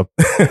micro sub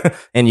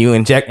and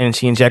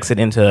she injects it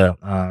into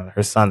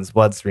her son's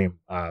bloodstream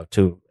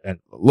to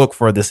look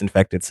for this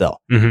infected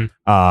cell.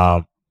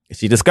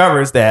 She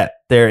discovers that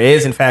there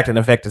is in fact an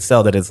infected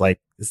cell that is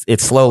like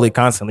it's slowly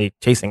constantly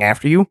chasing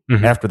after you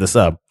after the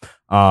sub,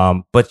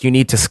 but you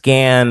need to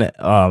scan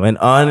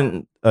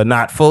a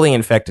not fully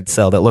infected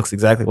cell that looks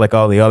exactly like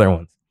all the other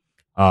ones,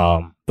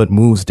 but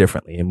moves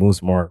differently. It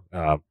moves more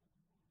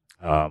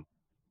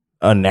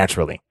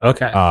unnaturally.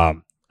 Okay.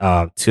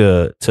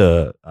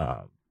 To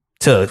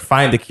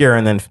find the cure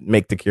and then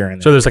make the cure.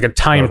 And so there's like a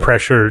time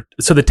pressure.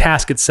 So the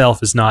task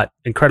itself is not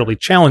incredibly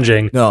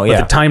challenging. No, but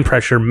the time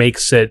pressure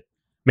makes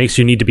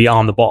you need to be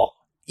on the ball.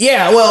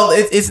 Yeah, well,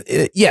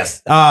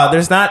 yes.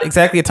 There's not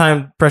exactly a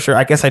time pressure.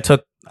 I guess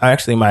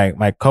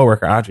my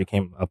coworker Audrey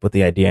came up with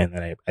the idea and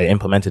then I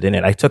implemented in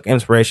it. We took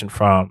inspiration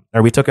from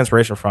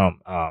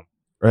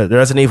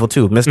Resident Evil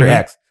 2, Mr.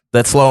 X,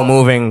 that slow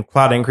moving,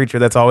 plodding creature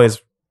that's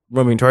always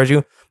moving towards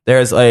you.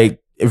 There's a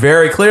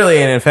very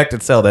clearly an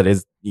infected cell that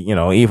is,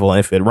 evil. And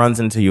if it runs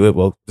into you, it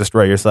will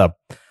destroy your sub.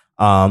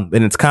 And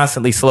it's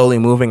constantly slowly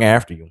moving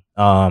after you.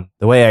 The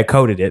way I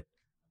coded it,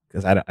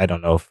 because I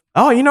don't know if,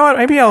 you know what?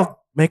 Maybe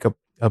I'll make a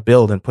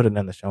build and put it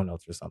in the show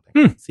notes or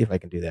something. See if I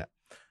can do that.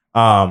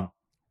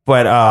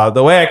 But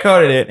the way I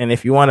coded it, and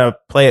if you want to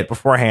play it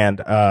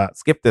beforehand,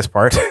 skip this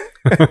part,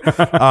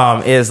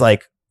 is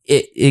like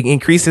it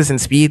increases in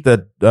speed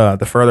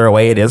the further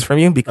away it is from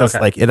you because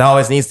like it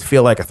always needs to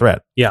feel like a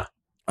threat. Yeah.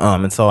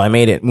 And so I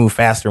made it move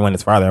faster when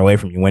it's farther away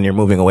from you, when you're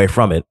moving away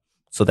from it,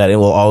 so that it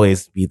will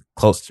always be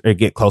close or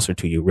get closer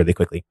to you really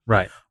quickly.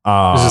 Right.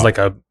 This is like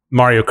a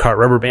Mario Kart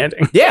rubber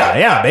banding.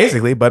 Yeah,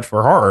 basically, but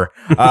for horror.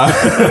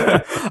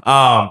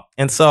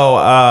 And so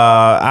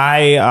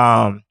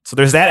so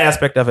there's that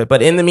aspect of it.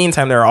 But in the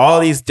meantime, there are all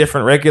these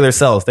different regular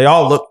cells. They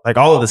all look like,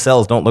 all of the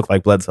cells don't look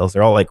like blood cells.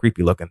 They're all like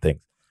creepy looking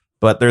things.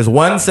 But there's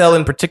one cell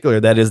in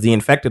particular that is the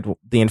infected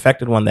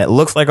one that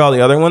looks like all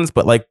the other ones,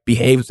 but like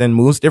behaves and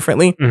moves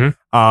differently.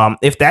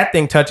 If that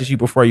thing touches you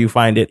before you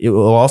find it, it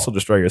will also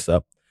destroy your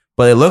sub.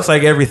 But it looks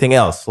like everything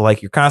else. So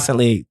like you're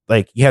constantly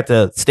like you have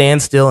to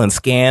stand still and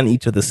scan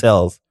each of the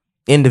cells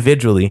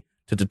individually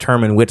to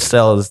determine which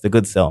cell is the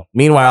good cell.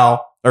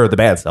 Meanwhile, or the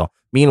bad cell.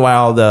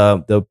 Meanwhile,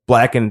 the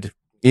blackened,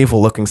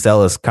 evil looking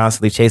cell is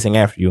constantly chasing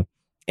after you,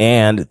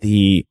 and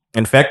the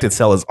infected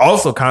cell is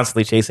also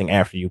constantly chasing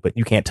after you, but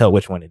you can't tell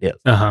which one it is.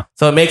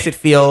 So it makes it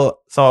feel.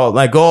 So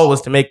my goal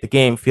was to make the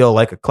game feel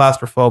like a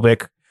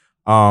claustrophobic,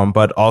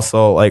 but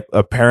also like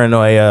a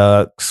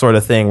paranoia sort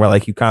of thing where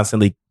like you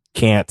constantly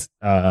can't.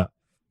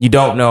 You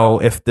don't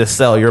know if the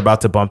cell you're about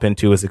to bump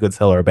into is a good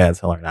cell or a bad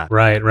cell or not.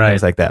 Right.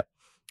 Things like that.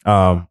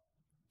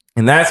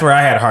 And that's where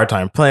I had a hard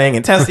time playing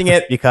and testing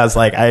it because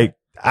like I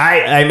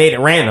made it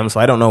random, so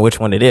I don't know which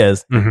one it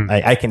is.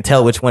 I can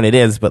tell which one it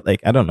is, but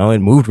like I don't know, it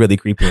moved really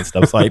creepy and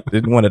stuff, so I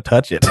didn't want to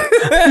touch it.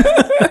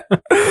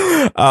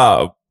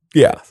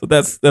 Yeah, so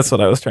that's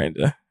what I was trying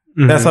to.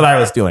 That's what I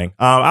was doing.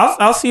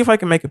 I'll see if I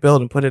can make a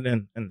build and put it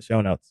in the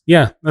show notes.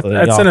 Yeah,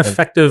 that's an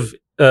effective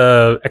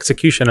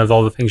execution of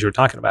all the things you were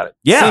talking about.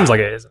 It seems like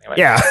it is anyway.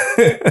 Yeah.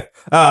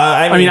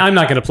 I mean, I'm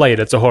not going to play it.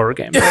 It's a horror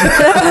game.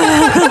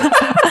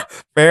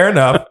 Fair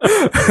enough.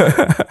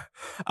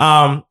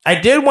 I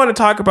did want to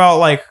talk about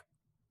like,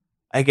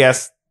 I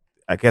guess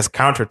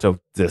counter to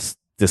this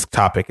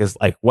topic is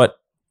like what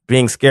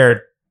being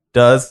scared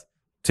does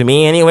to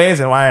me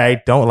anyways and why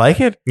I don't like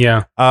it.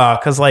 Yeah.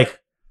 Cause like,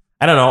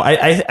 I don't know.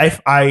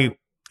 I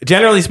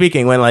generally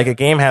speaking, when like a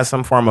game has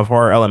some form of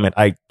horror element,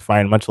 I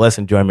find much less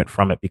enjoyment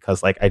from it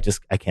because like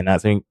I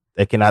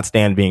cannot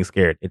stand being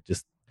scared. It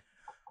just,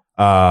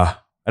 I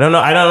don't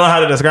know how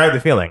to describe the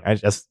feeling. I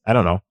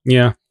don't know.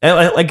 Yeah. And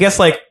I guess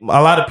like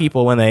a lot of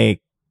people when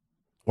they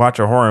watch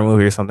a horror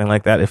movie or something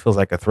like that, it feels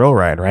like a thrill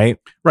ride, right?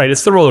 Right.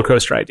 It's the roller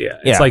coaster idea.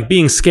 It's like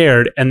being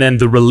scared and then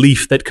the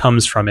relief that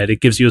comes from it. It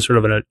gives you a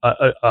sort of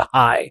a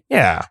high.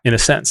 Yeah. In a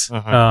sense.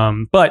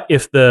 But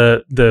if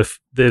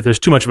there's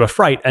too much of a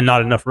fright and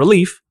not enough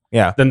relief,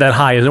 then that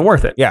high isn't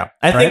worth it. Yeah.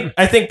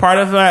 I think part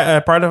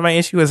of my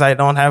issue is I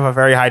don't have a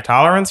very high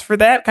tolerance for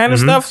that kind of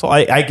stuff. So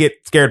I get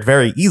scared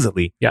very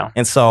easily. Yeah.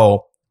 And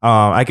so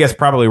I guess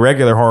probably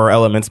regular horror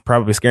elements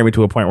probably scare me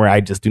to a point where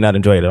I just do not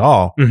enjoy it at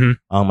all.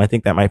 I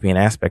think that might be an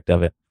aspect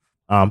of it.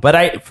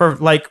 But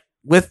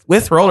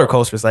with roller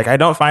coasters, like I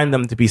don't find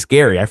them to be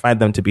scary. I find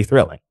them to be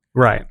thrilling.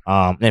 Right.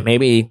 And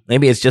maybe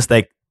it's just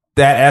like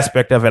that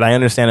aspect of it. I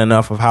understand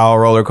enough of how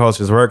roller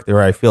coasters work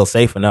where I feel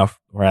safe enough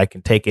where I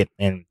can take it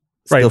and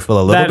still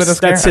feel a little bit of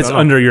scare. That sits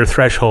under your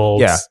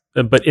thresholds. Yeah.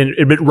 But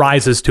it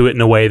rises to it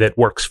in a way that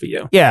works for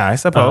you. Yeah, I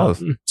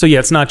suppose. So yeah,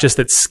 it's not just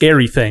that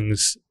scary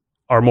things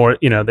are more,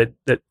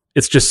 that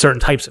it's just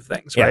certain types of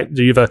things, right?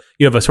 You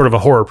have a sort of a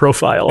horror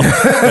profile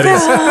that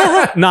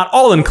is not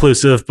all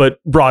inclusive, but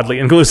broadly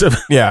inclusive.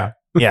 Yeah.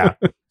 So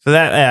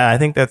that I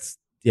think that's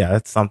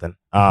something.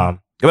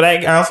 But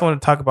I also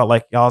want to talk about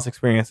like y'all's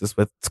experiences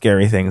with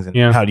scary things and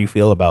how do you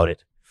feel about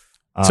it.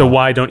 So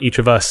why don't each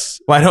of us?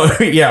 Why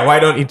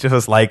don't each of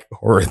us like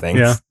horror things?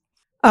 Yeah.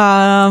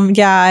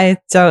 I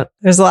don't.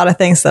 There's a lot of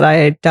things that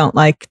I don't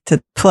like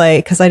to play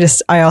because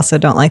I also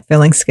don't like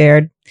feeling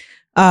scared.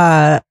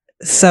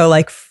 So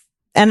like,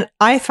 and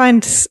I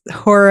find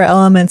horror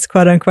elements,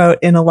 quote unquote,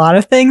 in a lot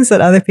of things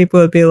that other people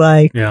would be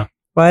like,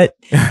 what?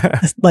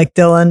 Like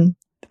Dylan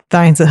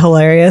finds it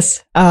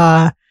hilarious.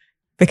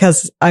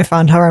 Because I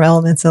found horror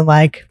elements in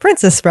like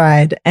Princess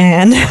Bride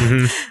and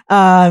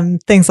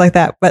things like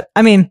that. But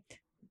I mean,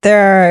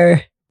 there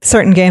are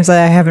certain games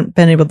that I haven't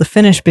been able to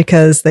finish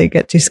because they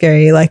get too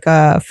scary. Like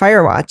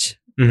Firewatch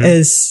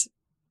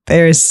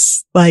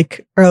there's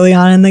like early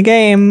on in the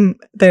game,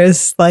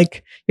 there's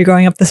like you're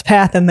going up this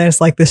path and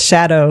there's like this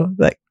shadow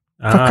that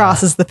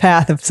crosses the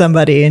path of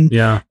somebody, and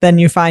then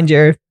you find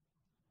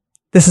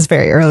this is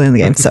very early in the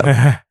game, so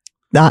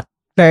not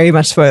very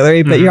much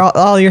spoilery, but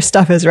all your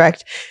stuff is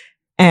wrecked.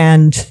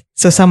 And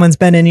so someone's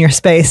been in your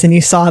space and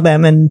you saw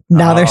them and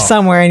now they're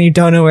somewhere and you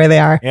don't know where they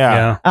are.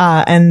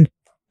 And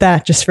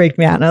that just freaked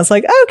me out. And I was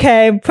like,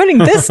 okay, I'm putting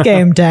this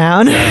game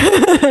down.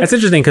 That's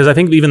interesting because I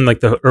think even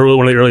like one of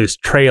the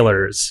earliest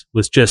trailers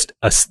was just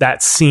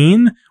that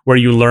scene where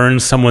you learn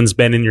someone's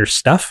been in your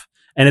stuff.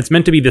 And it's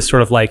meant to be this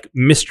sort of like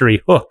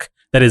mystery hook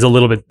that is a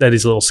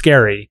little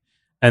scary.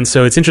 And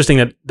so it's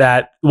interesting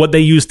that what they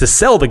used to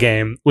sell the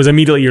game was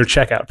immediately your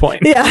checkout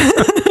point. Yeah.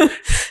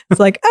 It's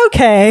like,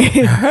 okay.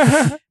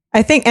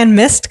 I think, and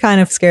Myst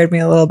kind of scared me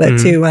a little bit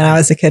too when I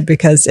was a kid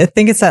because I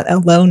think it's that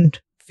alone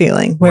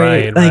feeling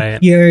where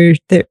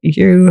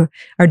you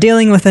are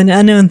dealing with an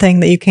unknown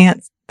thing that you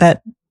can't,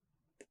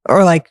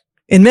 or like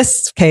in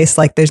Myst's case,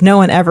 like there's no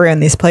one ever in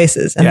these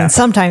places. And then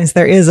sometimes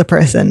there is a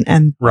person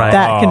and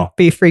that can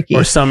be freaky.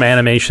 Or some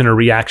animation or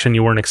reaction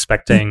you weren't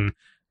expecting.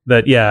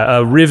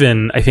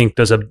 Riven, I think,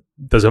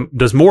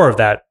 does more of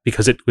that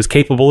because it was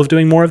capable of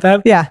doing more of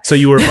that. Yeah. So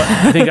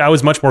I think I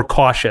was much more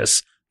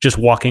cautious just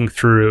walking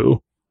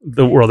through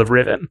the world of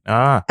Riven.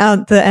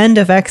 At the end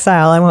of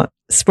Exile, I won't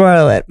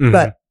spoil it,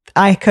 but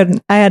I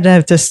had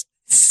to just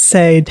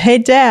say, hey,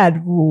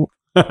 Dad,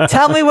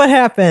 tell me what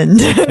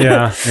happened.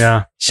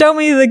 Yeah. Show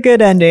me the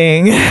good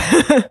ending.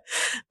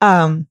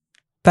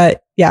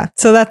 But yeah,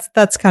 so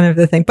that's kind of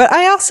the thing. But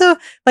I also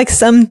like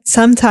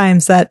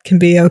sometimes that can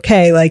be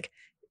okay. Like,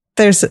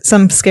 there's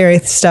some scary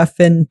stuff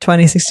in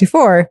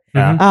 2064.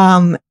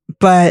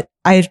 But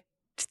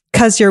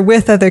because you're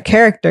with other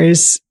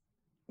characters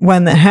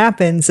when that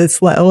happens,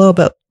 it's a little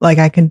bit like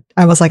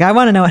I was like, I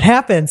want to know what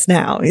happens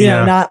now. You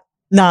know,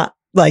 not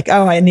like,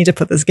 oh, I need to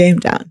put this game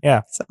down.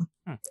 Yeah. So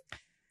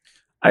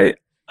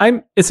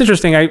it's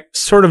interesting. I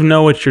sort of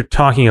know what you're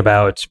talking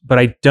about, but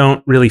I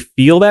don't really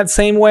feel that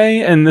same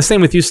way. And the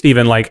same with you,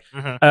 Stephen. Like,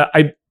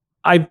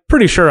 I'm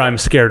pretty sure I'm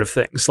scared of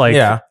things.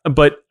 Like,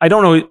 but I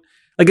don't know.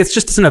 Like, it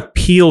just doesn't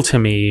appeal to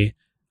me.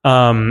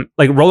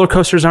 Like roller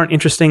coasters aren't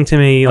interesting to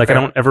me. Like, I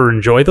don't ever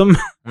enjoy them.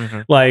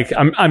 Like,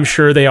 I'm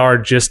sure they are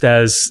just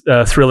as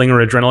thrilling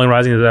or adrenaline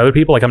rising as other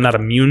people. Like, I'm not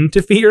immune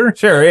to fear.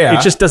 Sure, yeah.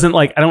 It just doesn't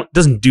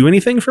doesn't do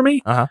anything for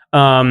me.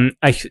 I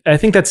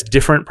think that's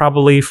different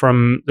probably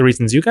from the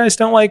reasons you guys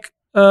don't like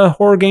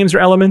horror games or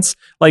elements.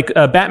 Like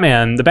the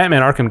Batman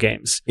Arkham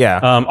games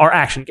are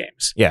action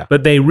games. Yeah.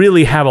 But they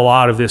really have a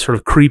lot of this sort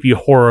of creepy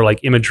horror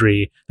like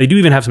imagery. They do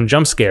even have some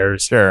jump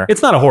scares. Sure.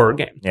 It's not a horror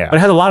game. Yeah. But it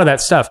has a lot of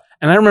that stuff.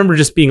 And I remember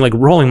just being like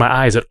rolling my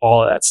eyes at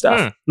all of that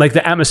stuff. Like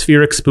the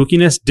atmospheric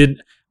spookiness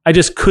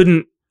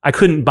I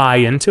couldn't buy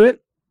into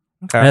it.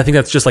 Okay. And I think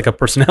that's just like a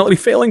personality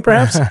failing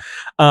perhaps.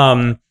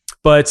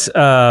 But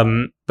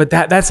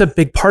that's a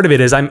big part of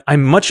it is I'm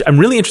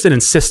really interested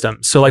in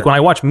systems. So like when I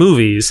watch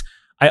movies,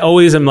 I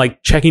always am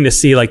like checking to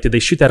see like, did they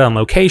shoot that on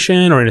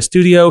location or in a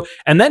studio?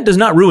 And that does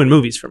not ruin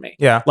movies for me.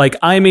 Yeah. Like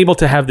I'm able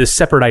to have this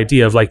separate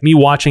idea of like me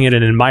watching it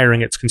and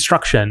admiring its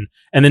construction.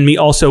 And then me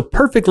also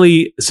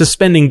perfectly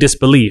suspending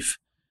disbelief,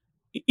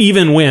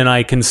 even when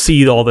I can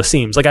see all the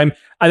seams. Like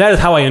that is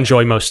how I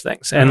enjoy most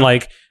things. And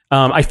like,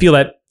 I feel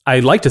that I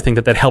like to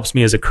think that helps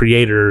me as a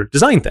creator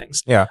design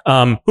things. Yeah.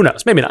 Who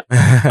knows? Maybe not.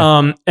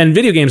 And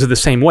video games are the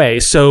same way.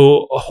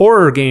 So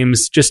horror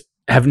games just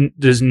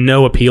there's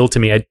no appeal to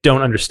me. I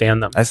don't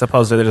understand them. I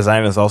suppose the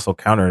design is also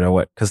counter to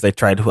what, because they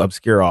tried to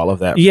obscure all of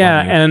that.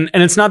 Yeah, and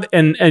it's not,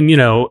 and you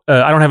know,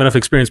 I don't have enough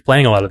experience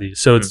playing a lot of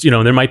these, so it's, you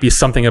know, there might be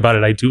something about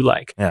it I do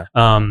like. Yeah.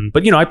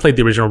 But you know, I played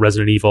the original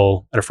Resident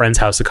Evil at a friend's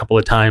house a couple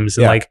of times,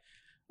 and like,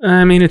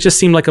 I mean, it just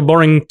seemed like a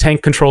boring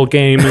tank control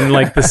game, and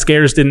like the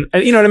scares didn't,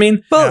 you know what I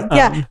mean? Well,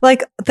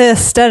 like the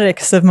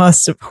aesthetics of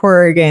most of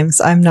horror games,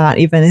 I'm not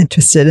even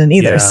interested in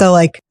either. Yeah. So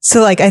like,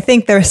 I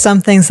think there's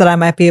some things that I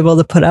might be able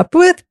to put up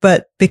with,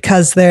 but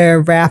because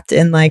they're wrapped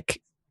in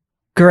like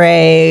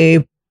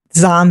gray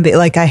zombie,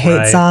 like I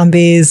hate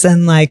zombies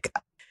and like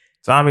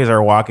zombies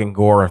are walking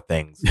gore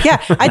things. Yeah,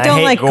 I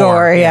don't like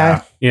gore.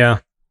 Yeah,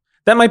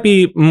 that might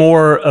be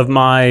more of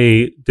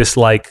my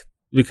dislike.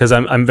 Because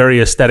I'm very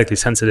aesthetically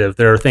sensitive.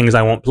 There are things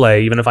I won't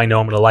play, even if I know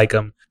I'm going to like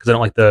them, because I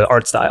don't like the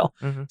art style.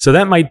 Mm-hmm. So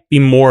that might be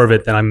more of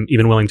it than I'm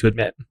even willing to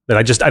admit. That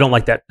I don't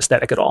like that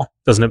aesthetic at all.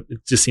 It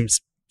just seems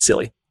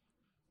silly,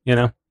 you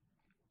know?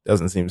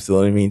 Doesn't seem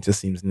silly to me. It just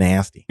seems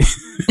nasty.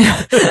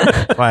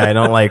 That's why I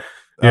don't like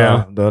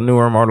the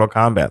newer Mortal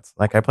Kombats.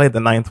 Like, I played the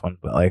 9th one,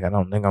 but like I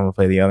don't think I'm gonna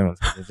play the other ones.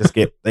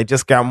 They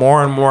just got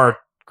more and more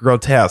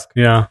grotesque.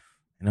 Yeah.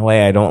 In a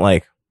way I don't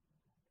like.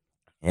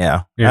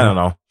 Yeah. I don't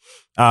know.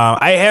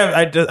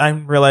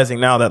 I'm realizing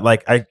now that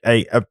like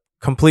I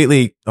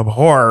completely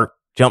abhor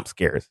jump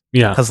scares.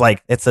 Yeah. Because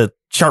like it's a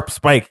sharp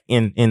spike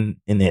in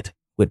it,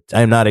 which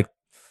I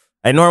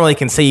normally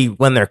can see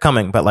when they're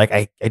coming, but like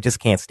I just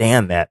can't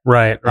stand that.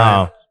 Right.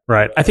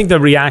 Right. I think the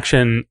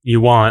reaction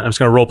you want, I'm just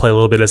gonna role play a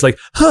little bit, is like,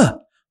 huh.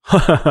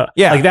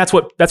 Yeah. Like that's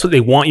what they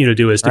want you to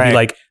do, is to be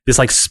like this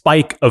like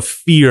spike of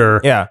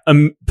fear. Yeah.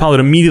 Followed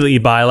immediately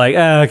by like,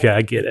 okay,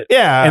 I get it.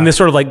 Yeah. And this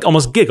sort of like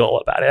almost giggle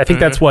about it. I think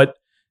that's what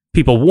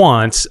people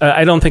want.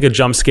 I don't think a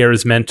jump scare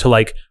is meant to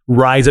like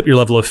rise up your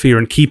level of fear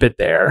and keep it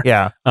there.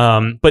 Yeah.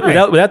 But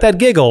without that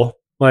giggle,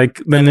 like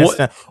then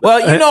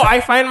I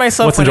find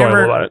myself what's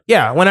enjoyable about it?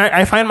 Yeah. When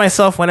I find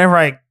myself whenever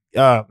I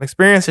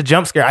experience a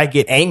jump scare, I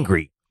get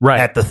angry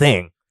at the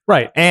thing.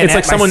 Right. And it's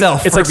like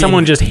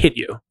someone just hit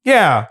you.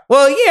 Yeah.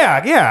 Well,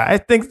 yeah. I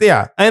think,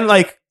 And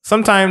like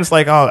sometimes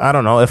like, I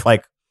don't know if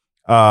like,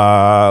 when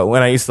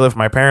I used to live with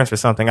my parents or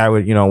something, I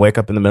would, wake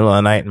up in the middle of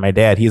the night and my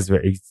dad, he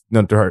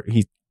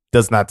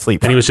does not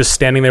sleep. And he was just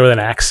standing there with an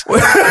axe.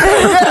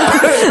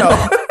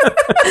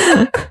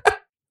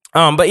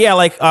 But yeah,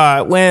 like,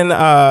 when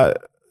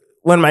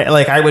my,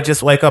 like, I would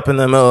just wake up in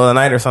the middle of the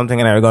night or something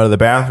and I would go to the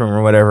bathroom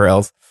or whatever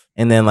else.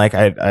 And then like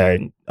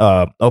I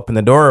opened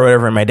the door or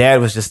whatever, and my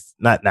dad was just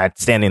not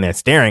standing there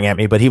staring at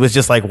me, but he was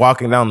just like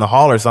walking down the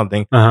hall or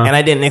something, and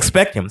I didn't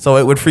expect him, so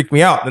it would freak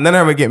me out. And then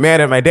I would get mad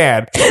at my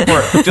dad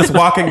for just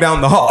walking down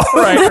the hall.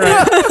 Right.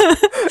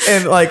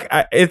 And like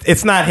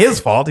it's not his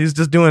fault. He's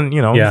just doing,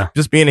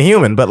 just being a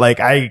human. But like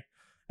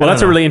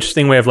that's a really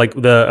interesting way of like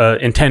the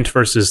intent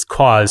versus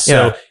cause.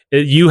 So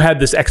you had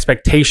this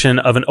expectation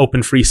of an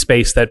open, free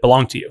space that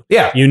belonged to you.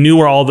 Yeah. You knew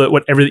where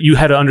whatever you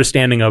had an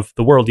understanding of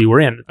the world you were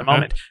in at the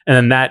moment. And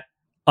then that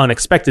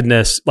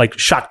unexpectedness like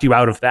shocked you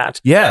out of that.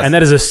 Yes. And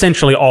that is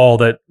essentially all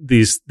that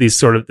these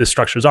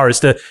structures are, is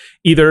to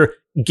either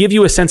give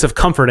you a sense of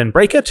comfort and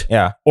break it,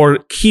 or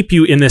keep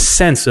you in this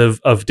sense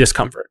of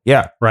discomfort.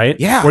 Yeah. Right?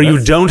 Yeah. Where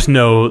you don't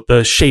know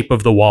the shape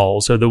of the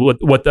walls or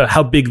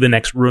how big the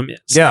next room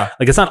is. Yeah.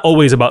 Like it's not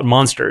always about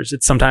monsters.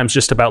 It's sometimes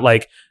just about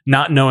like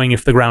not knowing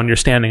if the ground you're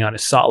standing on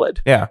is solid.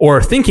 Yeah.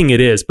 Or thinking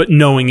it is, but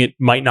knowing it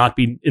might not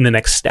be in the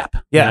next step.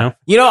 Yeah.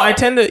 I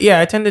tend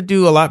to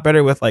do a lot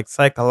better with like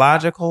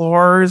psychological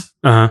horrors.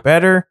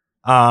 Better.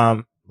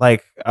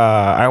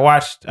 I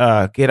watched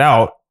Get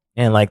Out.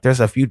 And like, there's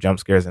a few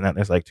jump scares in that.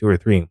 There's like 2 or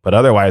 3, but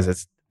otherwise,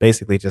 it's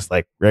basically just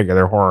like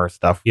regular horror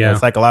stuff,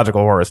 psychological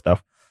horror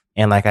stuff.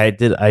 And like, I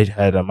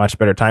had a much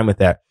better time with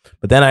that.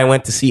 But then I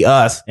went to see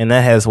Us, and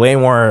that has way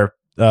more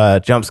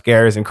jump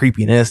scares and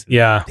creepiness.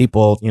 Yeah,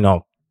 people,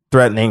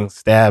 threatening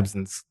stabs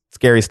and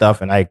scary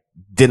stuff, and I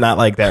did not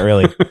like that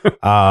really.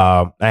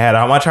 I had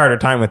a much harder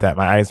time with that.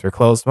 My eyes were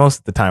closed most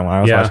of the time when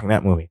I was watching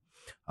that movie.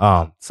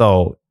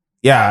 So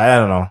yeah, I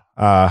don't know.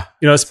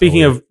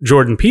 Speaking of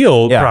Jordan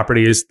Peele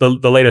properties, the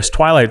latest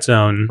Twilight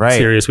Zone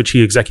series, which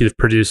he executive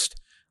produced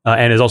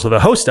and is also the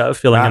host of,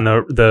 filling in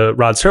the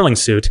Rod Serling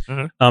suit.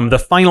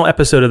 The final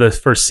episode of the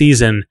first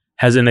season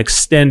has an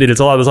extended. There's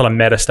a lot of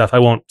meta stuff. I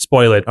won't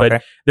spoil it,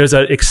 but there's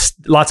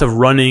lots of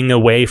running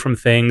away from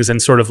things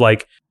and sort of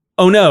like,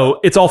 oh no,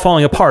 it's all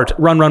falling apart.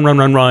 Run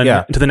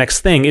to the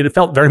next thing. It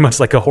felt very much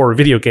like a horror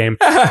video game,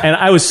 and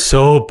I was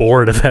so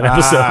bored of that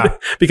episode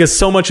because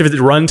so much of its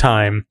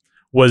runtime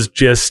was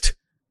just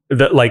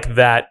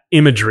that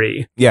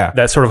imagery,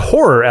 that sort of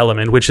horror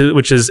element, which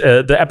is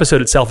the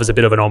episode itself is a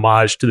bit of an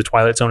homage to the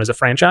Twilight Zone as a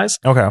franchise,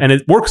 and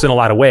it works in a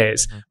lot of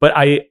ways. But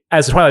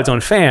as a Twilight Zone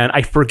fan,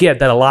 I forget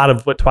that a lot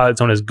of what Twilight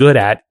Zone is good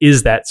at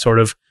is that sort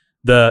of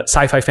the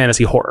sci-fi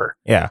fantasy horror.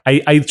 Yeah,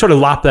 I sort of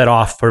lopped that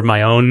off for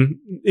my own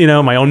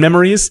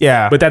memories.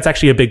 Yeah, but that's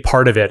actually a big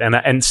part of it,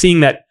 and seeing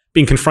that,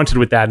 being confronted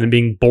with that, and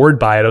being bored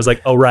by it, I was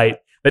like, oh right,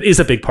 that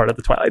is a big part of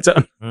the Twilight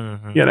Zone.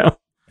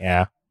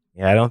 Yeah.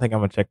 Yeah, I don't think I'm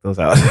going to check those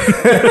out.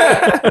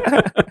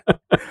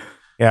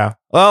 Yeah.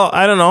 Well,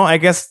 I don't know. I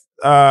guess,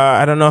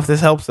 I don't know if this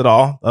helps at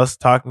all. Us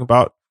talking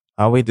about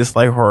how we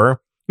dislike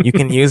horror. You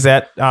can use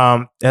that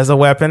as a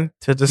weapon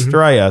to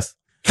destroy us.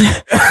 We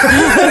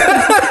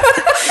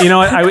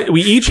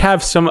each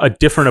have a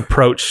different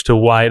approach to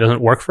why it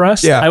doesn't work for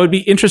us. Yeah. I would be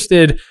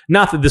interested,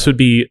 not that this would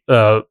be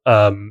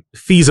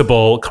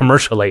feasible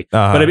commercially,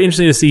 but I'd be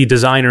interested to see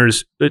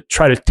designers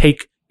try to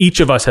take each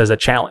of us as a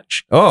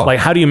challenge. Like,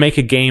 how do you make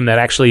a game that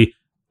actually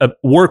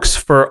works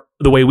for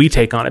the way we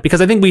take on it? Because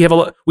I think we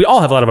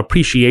all have a lot of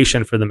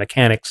appreciation for the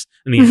mechanics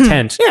and the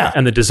intent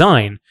and the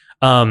design.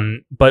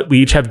 But we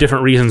each have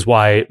different reasons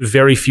why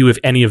very few, if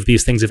any, of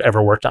these things have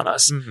ever worked on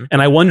us.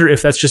 And I wonder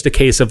if that's just a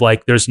case of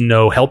like, there's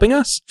no helping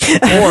us,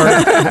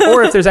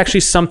 or if there's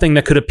actually something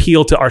that could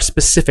appeal to our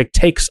specific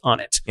takes on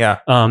it. Yeah.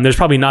 There's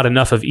probably not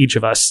enough of each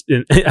of us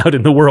out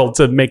in the world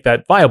to make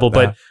that viable,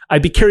 but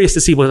I'd be curious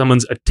to see what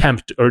someone's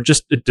attempt or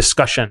just a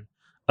discussion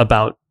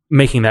about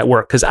making that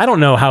work, because I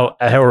don't know how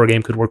a horror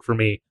game could work for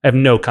me. I have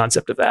no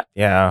concept of that.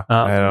 Yeah,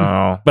 I don't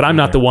know. But I'm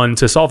not the one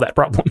to solve that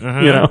problem.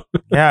 You know?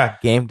 Yeah,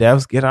 game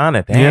devs, get on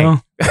it.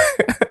 Dang.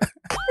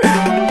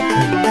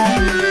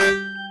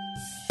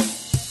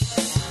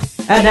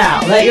 And now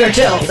that you're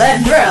chilled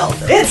and thrilled,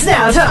 it's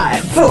now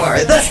time for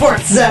the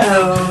Sports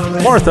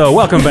Zone. Martha,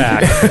 welcome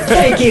back.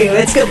 Thank you.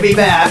 It's good to be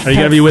back. Are you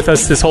going to be with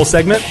us this whole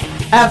segment?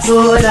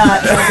 Absolutely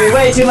not. It'll be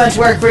way too much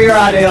work for your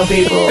audio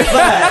people.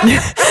 But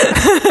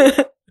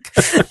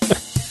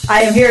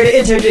I am here to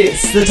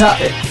introduce the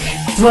topic.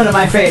 It's one of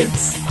my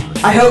favorites.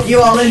 I hope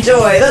you all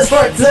enjoy the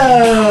Sports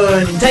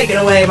Zone. Take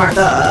it away,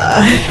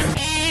 Martha.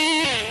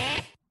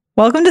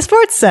 Welcome to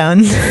Sports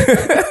Zone.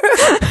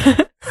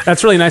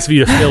 That's really nice of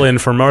you to fill in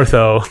for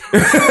Martha.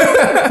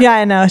 Yeah,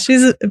 I know.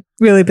 She's a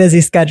really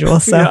busy schedule,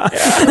 so.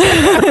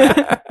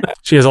 Yeah.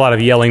 She has a lot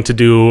of yelling to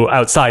do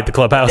outside the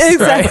clubhouse.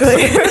 Exactly.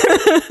 Right?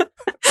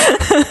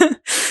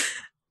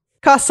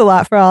 Costs a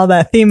lot for all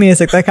that theme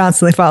music that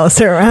constantly follows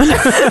her around.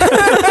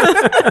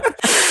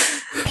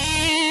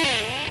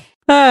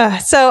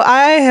 So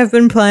I have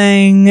been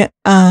playing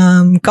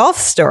Golf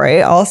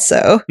Story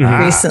also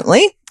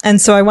recently. And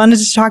so I wanted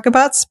to talk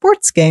about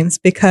sports games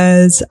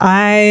because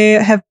I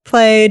have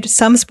played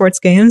some sports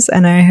games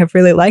and I have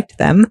really liked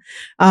them.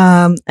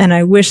 And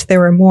I wish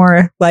there were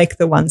more like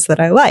the ones that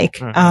I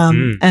like,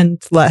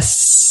 and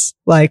less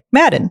like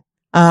Madden,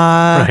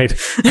 Right.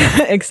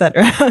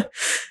 etc.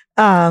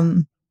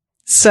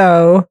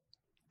 So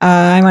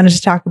I wanted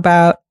to talk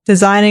about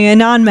designing a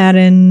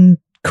non-Madden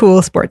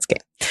cool sports game.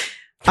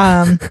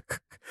 Am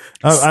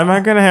I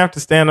going to have to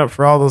stand up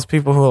for all those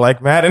people who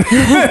like Madden?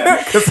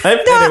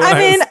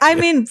 I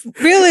mean,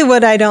 really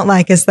what I don't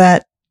like is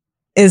that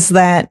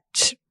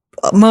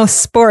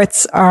most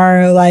sports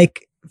are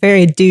like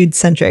very dude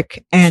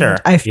centric, and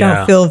I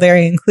don't feel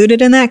very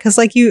included in that, because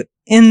like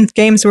in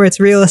games where it's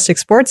realistic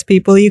sports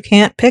people, you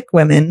can't pick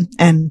women,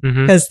 and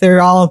because they're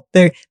not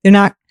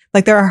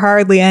like, there are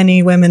hardly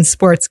any women's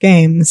sports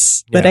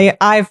games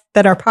that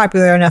that are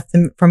popular enough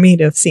for me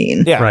to have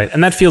seen. Yeah. Right.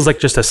 And that feels like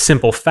just a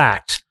simple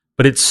fact,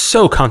 but it's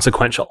so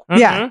consequential.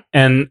 Yeah.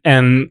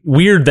 And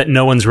weird that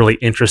no one's really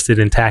interested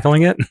in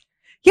tackling it.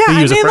 Yeah.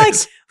 I mean,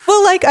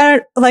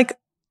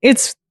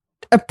 it's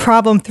a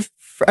problem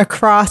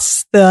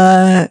across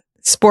the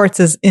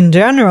sports in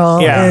general,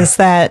 is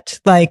that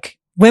like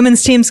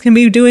women's teams can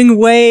be doing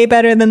way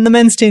better than the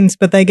men's teams,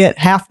 but they get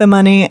half the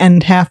money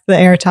and half the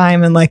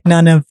airtime and like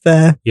none of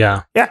the...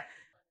 Yeah.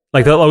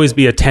 Like there'll always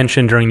be a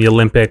tension during the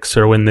Olympics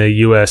or when the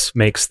U.S.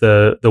 makes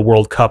the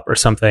World Cup or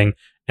something.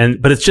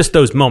 But it's just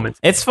those moments.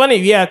 It's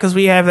funny, because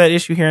we have that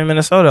issue here in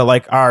Minnesota.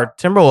 Like our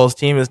Timberwolves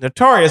team is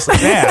notoriously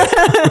bad.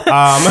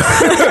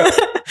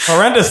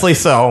 Horrendously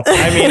so.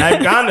 I mean,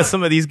 I've gone to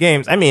some of these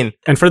games. I mean...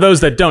 And for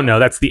those that don't know,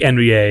 that's the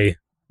NBA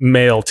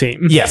male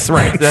team. Yes,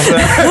 right.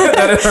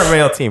 That is our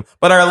male team.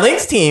 But our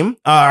Lynx team,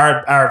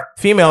 our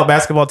female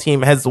basketball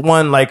team, has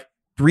won like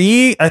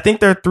I think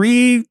they're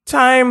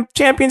 3-time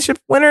championship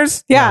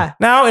winners. Yeah.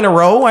 Now in a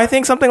row, I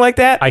think, something like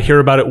that. I hear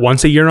about it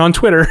once a year on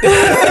Twitter.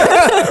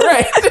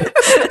 Right.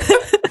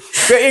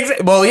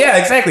 Well, yeah,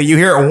 exactly. You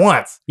hear it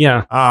once.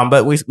 Yeah.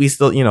 But we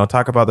still,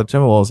 talk about the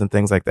Timberwolves and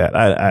things like that.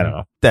 I don't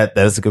know. That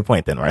is a good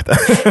point then,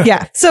 Martha.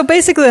 Yeah. So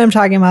basically what I'm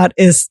talking about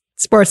is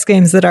sports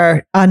games that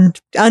are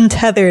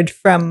untethered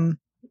from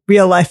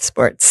real life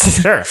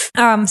sports. Sure.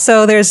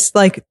 So there's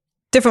like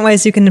different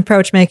ways you can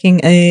approach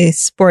making a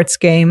sports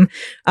game.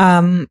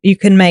 You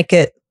can make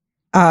it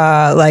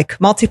like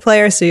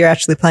multiplayer, so you're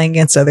actually playing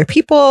against other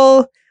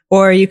people,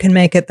 or you can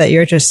make it that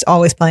you're just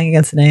always playing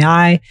against an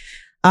AI.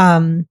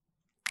 And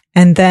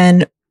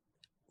then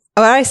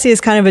what I see is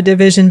kind of a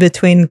division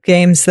between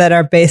games that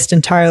are based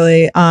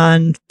entirely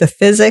on the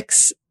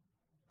physics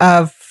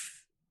of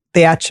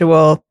the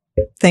actual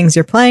things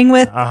you're playing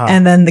with,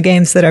 and then the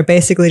games that are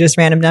basically just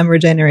random number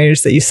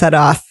generators that you set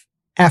off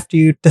after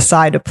you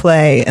decide to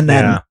play, and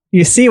then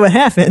you see what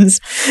happens.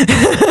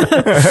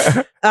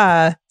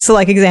 So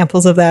like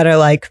examples of that are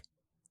like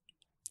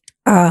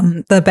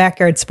the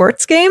Backyard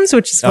Sports games,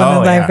 which is one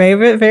of my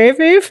favorite, very,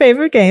 very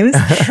favorite games.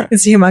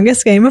 It's a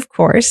humongous game, of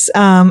course.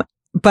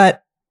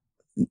 But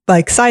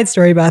like side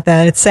story about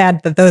that, it's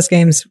sad that those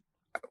games,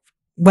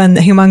 when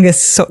the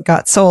Humongous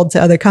got sold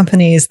to other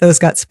companies, those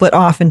got split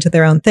off into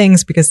their own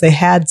things because they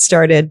had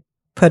started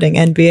putting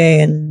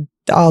NBA and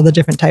all the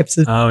different types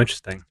of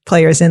interesting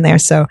players in there.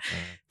 So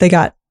they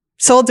got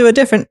sold to a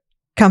different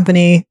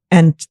company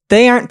and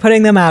they aren't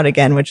putting them out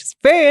again, which is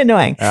very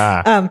annoying.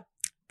 But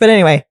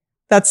anyway,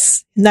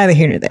 that's neither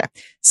here nor there.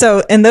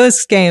 So in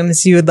those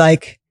games, you would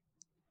like,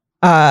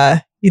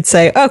 you'd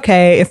say,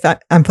 okay, if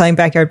I'm playing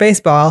backyard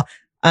baseball,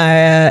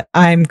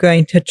 I'm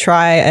going to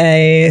try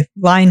a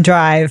line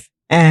drive,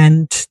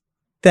 and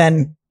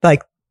then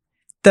like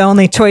the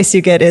only choice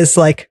you get is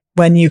like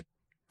when you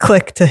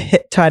click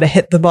to try to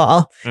hit the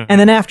ball. And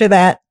then after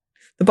that,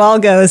 the ball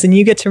goes and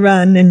you get to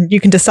run, and you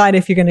can decide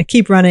if you're going to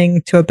keep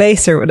running to a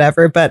base or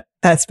whatever, but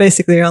that's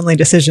basically your only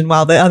decision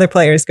while the other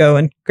players go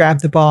and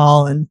grab the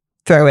ball and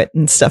throw it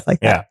and stuff like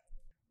that.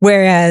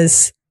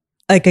 Whereas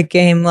like a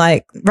game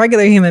like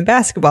regular human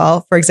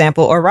basketball, for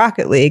example, or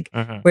Rocket League,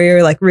 where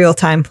you're like real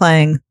time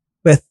playing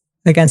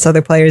against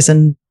other players,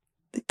 and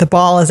the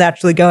ball is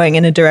actually going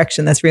in a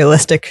direction that's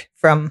realistic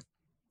from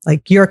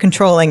like you're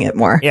controlling it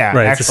more. Yeah,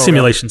 right. It's a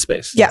simulation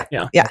space. Yeah.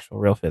 Actual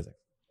real physics.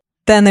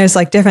 Then there's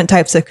like different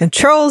types of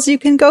controls you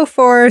can go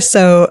for.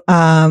 So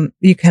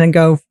you can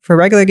go for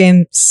regular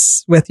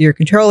games with your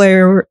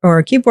controller or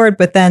a keyboard,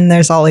 but then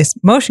there's all these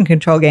motion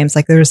control games.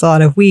 Like there's a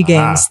lot of Wii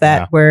games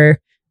that were,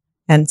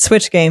 and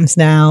Switch games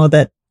now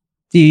that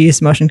do use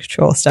motion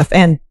control stuff,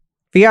 and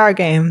VR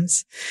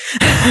games.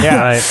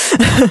 Yeah.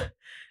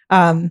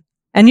 Right.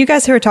 And you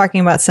guys were talking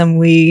about some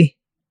Wii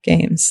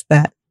games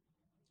that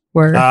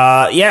were.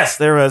 Yes,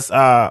 there was.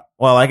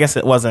 Well, I guess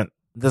it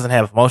doesn't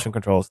have motion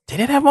controls. Did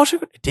it have motion?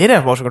 It did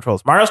have motion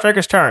controls. Mario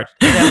Strikers Charge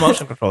did have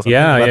motion controls.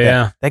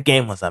 Yeah. That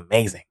game was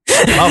amazing.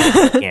 Love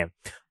that game.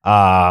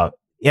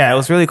 Yeah, it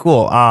was really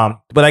cool.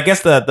 But I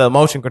guess the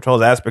motion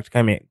controls aspect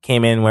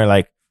came in where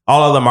like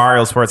all of the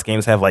Mario sports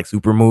games have like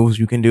super moves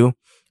you can do.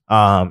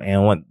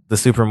 And what the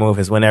super move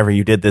is, whenever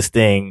you did this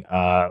thing,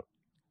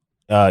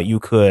 you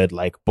could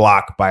like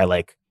block by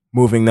like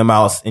moving the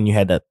mouse, and you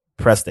had to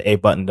press the A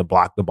button to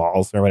block the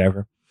balls or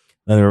whatever,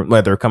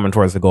 whether they're coming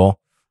towards the goal.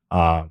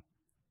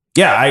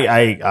 Yeah,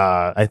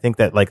 I think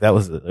that like that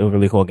was a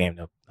really cool game.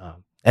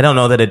 I don't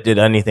know that it did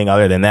anything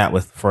other than that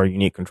for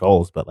unique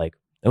controls, but like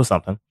it was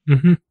something.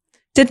 Mm-hmm.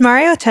 Did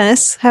Mario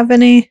Tennis have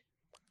any?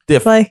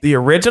 The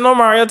original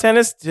Mario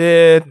Tennis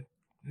did.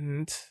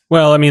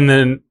 Well, I mean,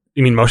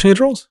 you mean motion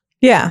controls?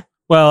 Yeah.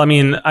 Well, I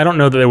mean, I don't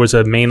know that there was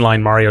a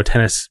mainline Mario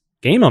Tennis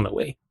game on the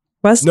Wii.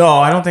 No,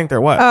 I don't think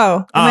there was.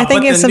 Oh, am I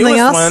thinking of something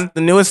else?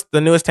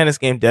 The newest tennis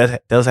game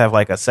does have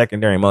like a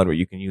secondary mode where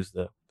you can use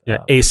the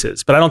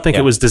aces, but I don't think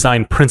it was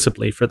designed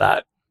principally for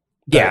that.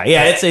 Yeah,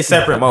 it's a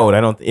separate mode.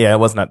 It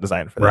was not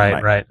designed for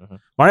that. Right. Mm-hmm.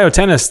 Mario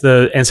Tennis,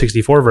 the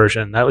N64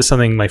 version, that was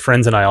something my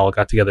friends and I all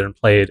got together and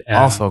played. And,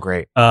 also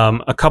great.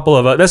 A couple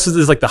of this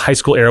is like the high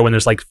school era when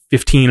there's like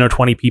 15 or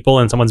 20 people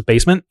in someone's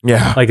basement.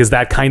 Yeah, like is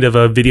that kind of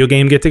a video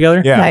game get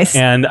together? Yeah, nice.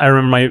 And I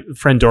remember my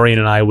friend Dorian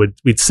and I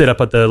we'd sit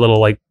up at the little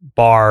like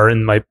bar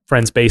in my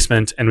friend's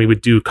basement, and we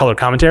would do color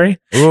commentary.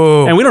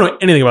 Ooh. And we don't know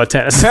anything about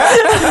tennis.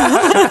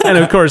 And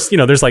of course,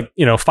 there's like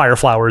fire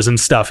flowers and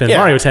stuff in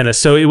Mario Tennis,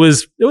 so it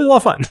was a lot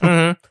of fun.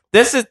 Mm-hmm.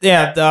 This is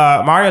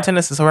Mario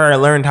Tennis is where I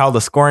learned how the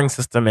scoring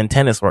system in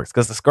tennis works,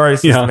 because the scoring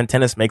system in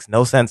tennis makes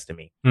no sense to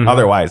me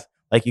otherwise.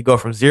 Like you go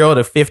from 0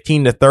 to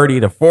 15 to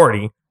 30 to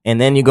 40, and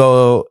then you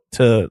go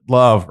to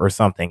love or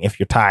something if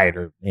you're tied,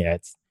 or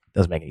it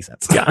doesn't make any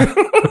sense. Yeah.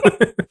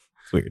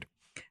 It's weird.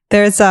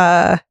 There's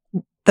one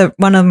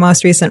of the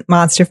most recent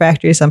Monster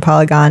Factories on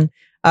Polygon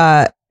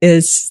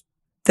is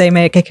they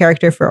make a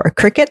character for a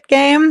cricket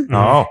game.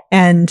 Oh.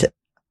 And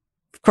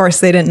of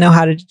course they didn't know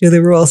how to do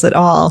the rules at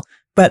all.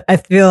 But I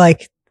feel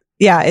like,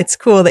 it's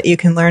cool that you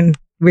can learn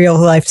real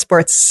life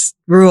sports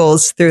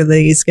rules through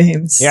these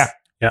games. Yeah.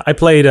 Yeah. I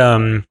played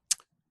Sega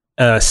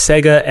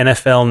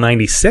NFL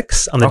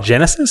 96 on the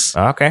Genesis.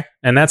 Okay.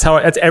 And that's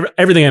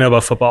everything I know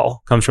about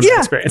football comes from that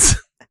experience.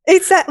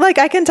 It's that, like,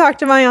 I can talk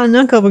to my aunt and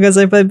uncle because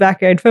I played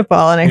backyard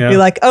football, and I can be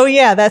like, oh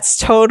yeah, that's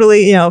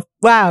totally,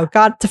 wow,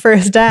 got to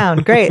first down.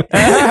 Great.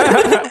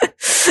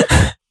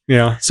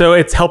 So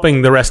it's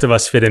helping the rest of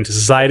us fit into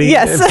society.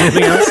 Yes. If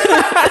anything else.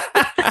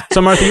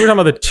 So Martha, you were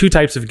talking about the two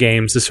types of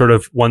games, the sort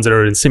of ones that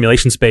are in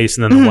simulation space,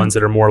 and then the ones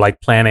that are more like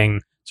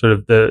planning, sort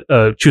of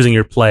the choosing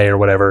your play or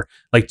whatever.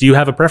 Like, do you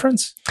have a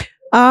preference?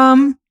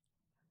 Well,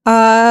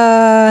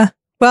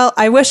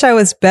 I wish I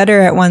was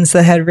better at ones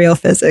that had real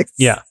physics.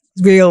 Yeah.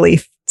 Really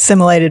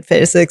simulated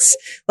physics.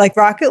 Like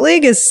Rocket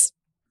League is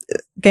a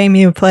game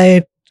you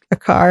play a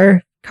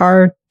car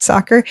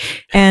soccer,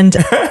 and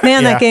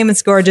man, that game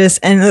is gorgeous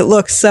and it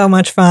looks so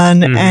much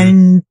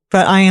fun.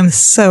 But I am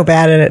so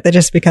bad at it that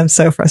just becomes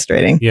so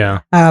frustrating.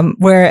 Yeah.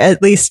 Where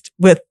at least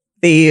with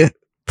the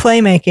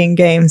playmaking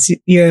games,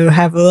 you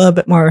have a little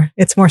bit more,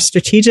 it's more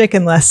strategic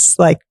and less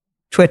like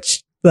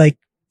Twitch, like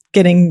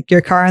getting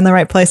your car in the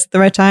right place at the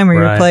right time, or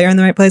your player in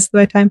the right place at the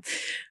right time.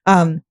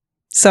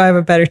 So I have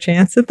a better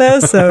chance at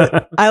those.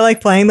 So I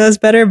like playing those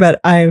better, but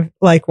I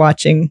like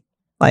watching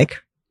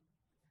like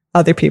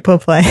other people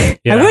play.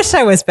 Yeah. I wish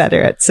I was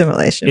better at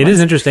simulation. It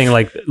is interesting.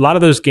 Like a lot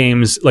of those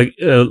games, like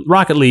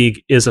Rocket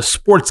League is a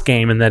sports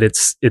game in that it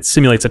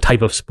simulates a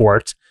type of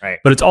sport, right?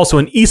 But it's also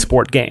an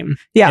esport game.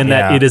 Yeah. In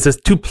that it is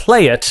to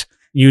play it,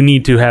 you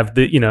need to have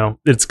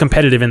it's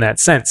competitive in that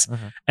sense.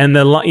 And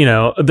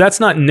that's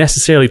not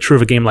necessarily true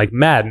of a game like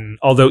Madden,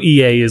 although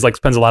EA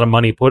spends a lot of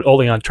money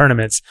holding on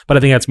tournaments, but I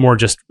think that's more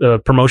just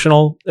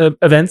promotional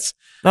events.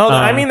 No,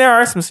 I mean, there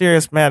are some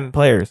serious Madden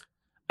players.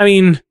 I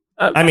mean,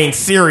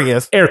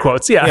 serious. Air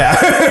quotes,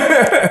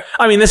 yeah.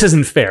 I mean, this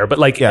isn't fair, but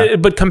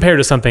but compared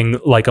to something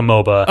like a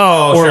MOBA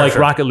or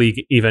Rocket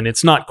League even,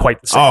 it's not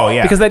quite the same. Oh,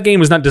 yeah. Because that game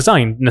was not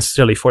designed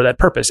necessarily for that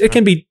purpose. It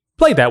can be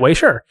played that way,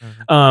 sure.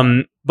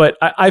 But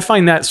I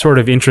find that sort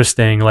of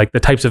interesting, like the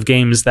types of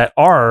games that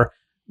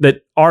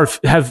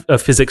have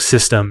physics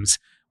systems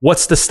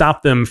what's to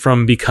stop them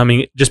from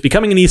becoming an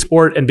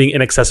esport and being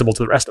inaccessible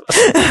to the rest of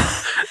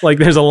us? Like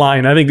there's a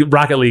line. I think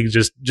Rocket League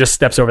just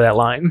steps over that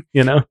line,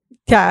 you know?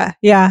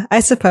 Yeah, I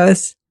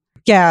suppose.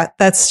 Yeah,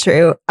 that's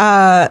true.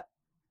 I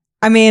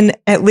mean,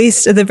 at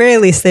the very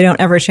least, they don't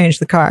ever change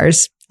the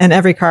cars, and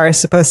every car is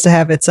supposed to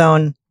have its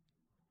own,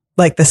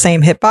 like the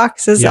same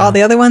hitbox as all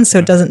the other ones, so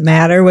it doesn't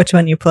matter which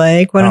one you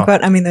play, quote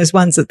unquote. I mean, there's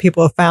ones that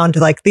people have found,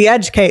 like the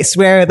Edge case,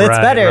 where that's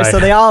better, so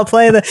they all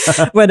play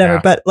the whatever.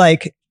 But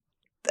like,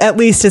 at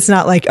least it's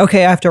not like,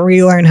 okay, I have to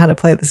relearn how to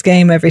play this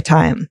game every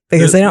time,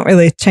 because they don't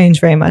really change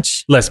very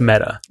much. Less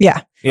meta.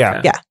 Yeah.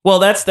 Well,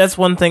 that's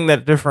one thing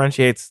that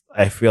differentiates,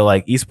 I feel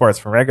like, esports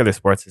from regular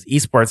sports is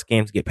esports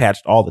games get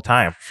patched all the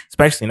time,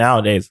 especially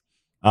nowadays.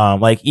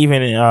 Like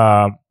even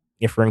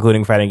if we're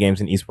including fighting games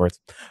in esports,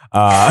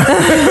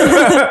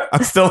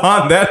 I'm still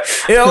on that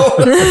hill.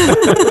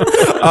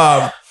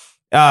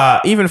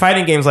 Even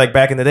fighting games, like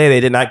back in the day, they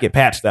did not get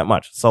patched that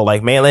much. So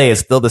like Melee is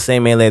still the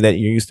same Melee that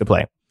you used to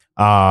play.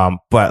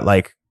 But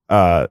like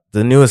the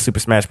newest Super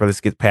Smash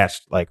Brothers gets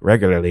patched like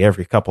regularly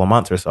every couple of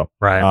months or so.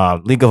 Right.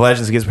 League of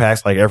Legends gets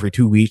patched like every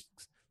 2 weeks.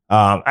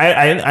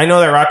 I know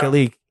that Rocket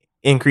League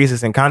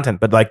increases in content,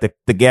 but like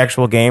the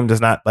actual game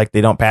does not, like,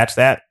 they don't patch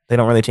that. They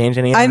don't really change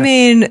anything. I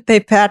mean, they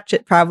patch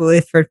it probably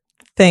for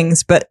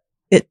things, but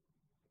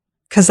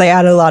because they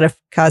add a lot of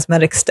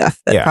cosmetic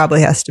stuff that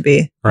probably has to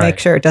be make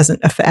sure it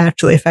doesn't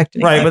actually affect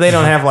anything. Right, but they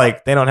don't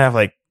have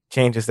like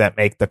changes that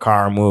make the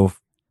car move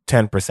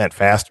 10%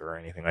 faster or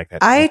anything like that.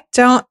 I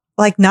don't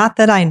like, not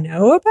that I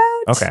know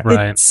about. Okay,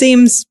 It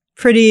seems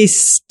pretty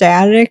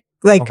static.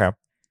 Like,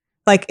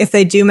 like if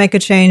they do make a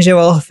change, it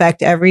will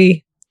affect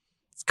every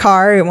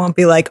car. It won't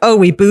be like, oh,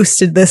 we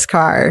boosted this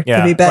car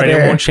to be better.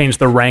 Right, it won't change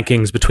the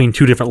rankings between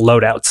two different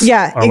loadouts.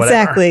 Yeah,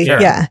 exactly.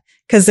 Sure. Yeah,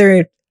 because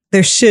there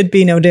should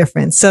be no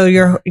difference. So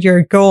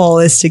your goal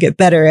is to get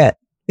better at,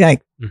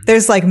 like,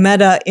 there's like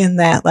meta in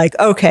that, like,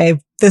 okay,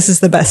 this is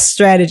the best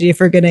strategy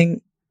for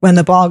getting, when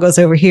the ball goes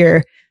over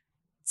here,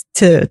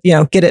 to, you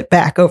know, get it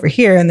back over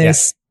here. And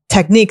there's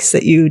techniques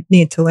that you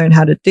need to learn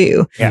how to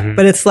do. Yeah.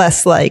 But it's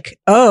less like,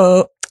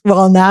 oh,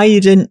 well, now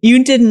you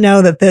didn't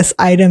know that this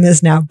item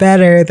is now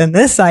better than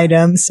this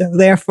item. So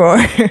therefore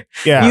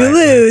you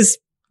lose,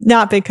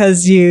 not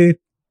because you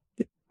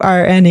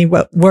are any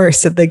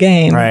worse at the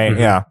game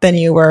than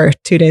you were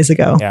 2 days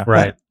ago. Yeah.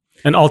 Right.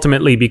 And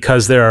ultimately,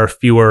 because there are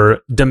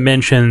fewer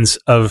dimensions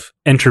of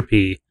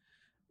entropy,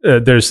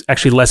 there's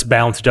actually less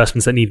balance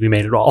adjustments that need to be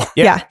made at all.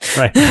 Yeah.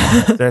 Right.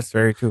 That's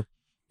very true.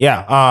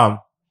 Yeah.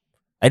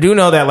 I do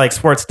know that like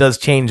sports does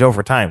change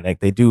over time.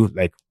 Like they do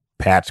like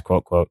patch,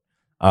 quote, quote,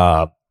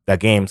 that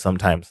game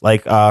sometimes.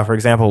 Like, for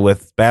example,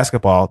 with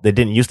basketball, they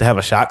didn't used to have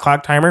a shot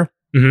clock timer.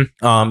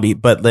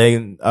 But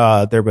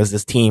there was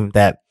this team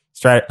that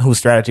whose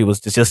strategy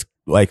was to just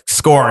like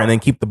score and then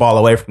keep the ball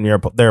away from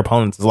their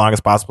opponents as long as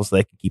possible so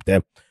they can keep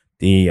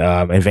the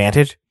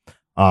advantage.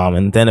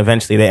 And then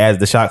eventually they added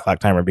the shot clock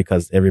timer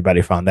because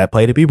everybody found that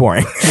play to be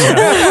boring.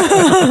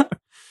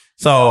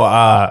 So,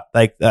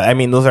 I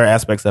mean, those are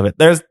aspects of it.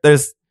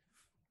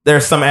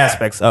 There's some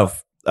aspects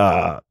of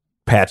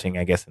patching,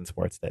 I guess, in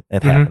sports that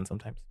happen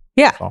sometimes.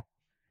 Yeah. So,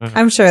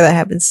 I'm sure that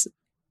happens.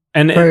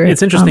 And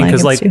it's interesting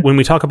because, like, when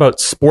we talk about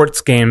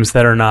sports games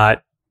that are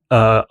not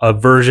a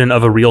version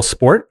of a real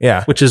sport,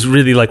 which is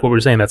really like what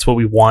we're saying, that's what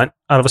we want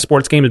out of a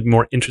sports game, is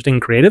more interesting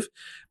and creative.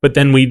 But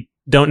then we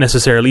don't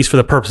necessarily, at least for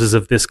the purposes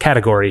of this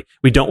category,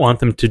 we don't want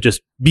them to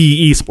just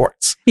be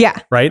esports. Yeah.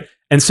 Right.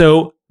 And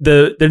so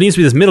there needs to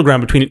be this middle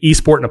ground between an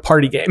esport and a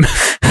party game.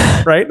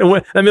 Right.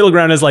 And that middle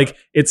ground is like,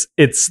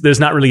 there's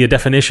not really a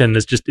definition.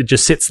 It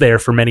just sits there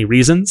for many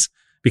reasons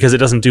because it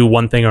doesn't do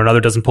one thing or another,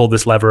 doesn't pull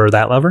this lever or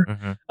that lever.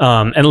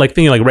 And like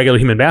thinking like regular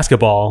human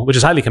basketball, which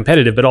is highly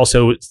competitive, but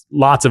also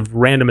lots of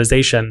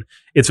randomization.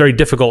 It's very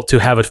difficult to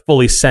have a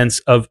fully sense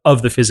of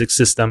the physics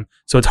system.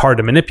 So it's hard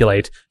to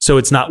manipulate. So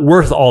it's not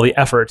worth all the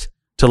effort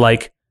to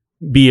like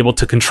be able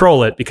to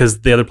control it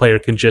because the other player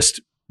can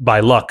just by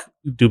luck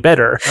do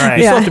better. Right.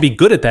 You still have to be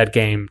good at that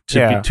game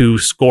to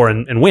score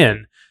and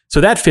win. So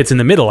that fits in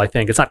the middle, I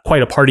think. It's not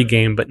quite a party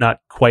game, but not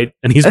quite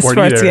an esport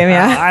either. Game,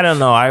 I don't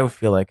know. I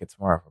feel like it's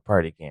more of a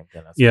party game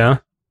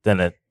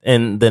than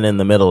in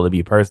the middle, to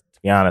be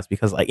honest.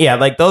 Because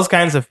like those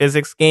kinds of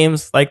physics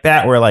games like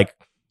that, where like,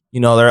 you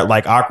know, they're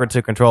like awkward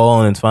to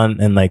control and it's fun,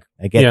 and like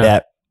I get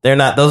that. They're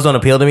not; those don't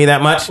appeal to me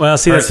that much. Well,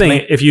 see, personally. The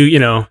thing, if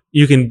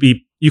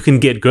you can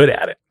get good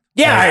at it.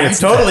 Yeah, you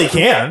totally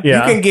can.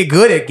 Yeah. You can get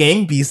good at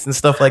Gang Beasts and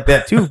stuff like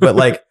that too. But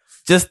like,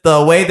 just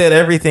the way that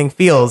everything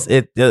feels,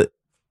 it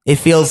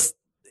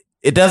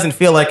doesn't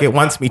feel like it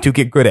wants me to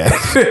get good at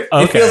it.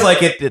 It feels like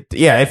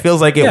it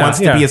feels like it wants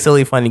to be a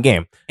silly, funny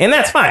game. And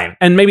that's fine.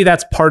 And maybe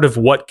that's part of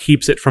what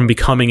keeps it from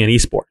becoming an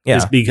esport,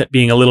 is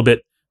being a little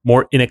bit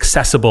more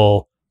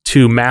inaccessible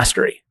to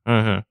mastery.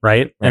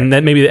 Right? And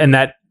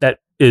that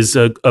is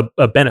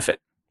a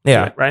benefit.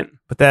 Yeah. It, right.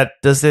 But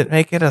does it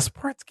make it a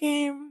sports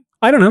game?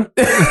 I don't know.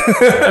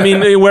 I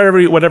mean,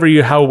 wherever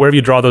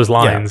you draw those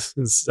lines,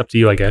 it's up to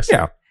you, I guess.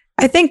 Yeah.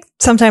 I think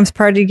sometimes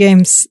party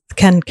games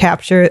can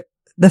capture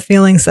the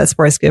feelings that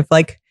sports give.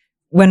 Like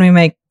when we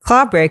make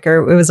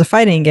Clawbreaker, it was a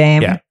fighting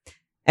game,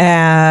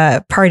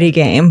 party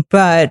game,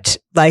 but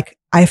like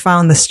I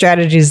found the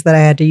strategies that I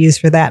had to use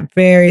for that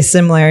very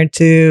similar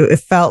to, it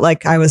felt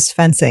like I was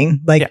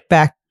fencing, like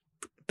back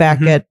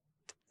at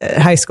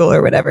high school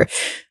or whatever.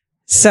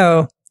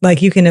 So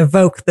like you can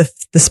evoke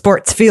the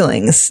sports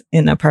feelings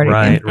in a party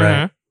game.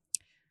 Right.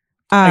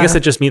 I guess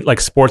it just means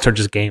like sports are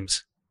just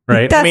games,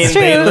 right? That's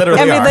true. They literally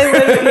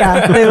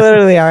are. They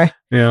literally are.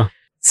 Yeah.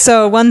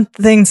 So one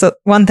thing that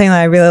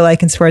I really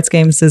like in sports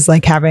games is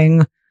like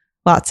having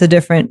lots of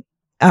different,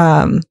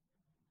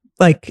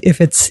 like if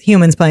it's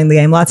humans playing the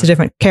game, lots of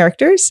different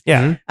characters.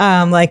 Yeah.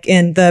 Like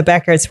in the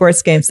Backyard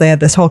Sports games, they had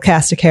this whole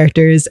cast of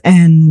characters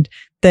and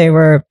they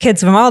were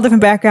kids from all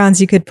different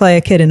backgrounds. You could play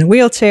a kid in a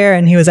wheelchair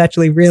and he was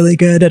actually really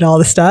good at all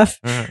the stuff.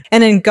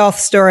 And in Golf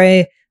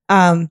Story,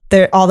 all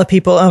the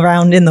people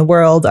around in the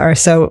world are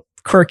so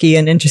quirky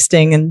and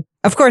interesting. And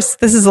of course,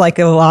 this is like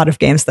a lot of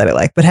games that I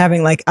like, but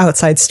having like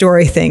outside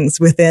story things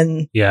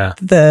within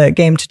the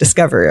game to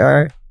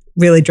discover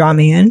really draw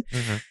me in.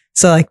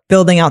 So like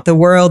building out the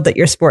world that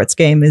your sports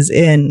game is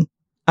in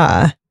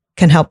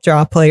can help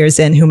draw players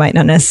in who might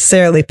not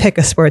necessarily pick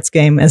a sports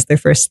game as their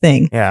first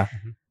thing. Yeah.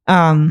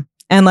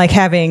 And like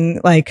having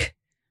like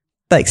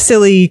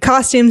silly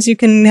costumes you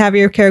can have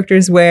your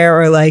characters wear,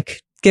 or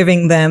like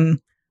giving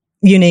them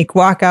unique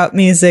walkout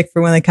music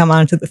for when they come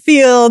onto the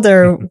field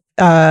or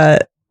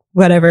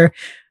whatever.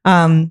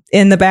 In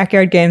the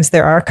Backyard games,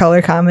 there are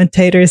color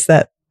commentators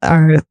that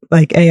are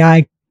like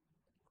AI.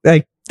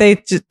 Like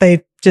they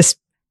just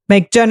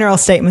make general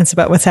statements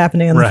about what's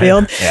happening on the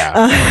field.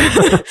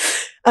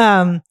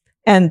 Yeah.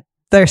 And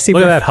they're super.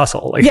 Look at that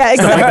hustle. Like, yeah,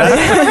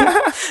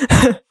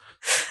 exactly.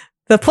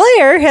 The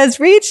player has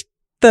reached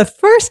the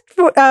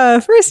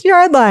first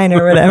yard line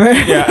or whatever.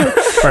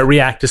 Right,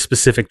 react to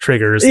specific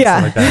triggers. And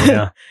stuff like that.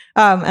 Yeah.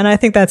 And I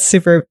think that's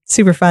super,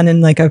 super fun.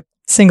 In like a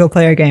single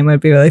player game, it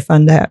would be really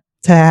fun to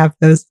have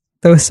those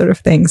sort of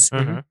things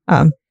to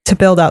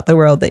build out the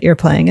world that you're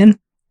playing in.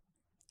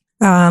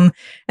 And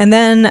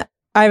then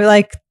I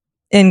like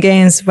in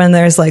games when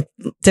there's like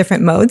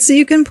different modes that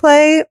you can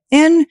play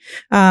in.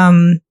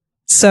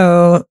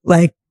 So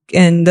like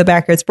in the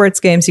Backyard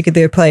Sports games, you could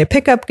either play a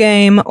pickup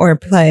game or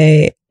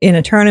play in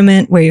a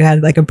tournament where you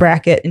had like a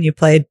bracket and you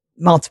played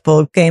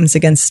multiple games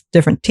against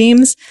different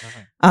teams.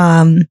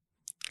 And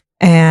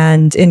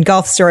in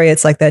Golf Story,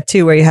 it's like that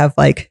too, where you have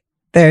like,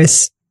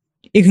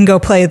 you can go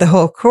play the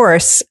whole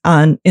course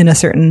in a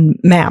certain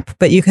map,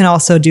 but you can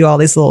also do all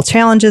these little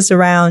challenges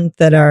around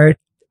that are,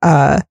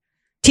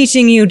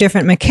 teaching you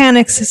different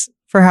mechanics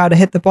for how to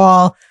hit the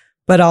ball,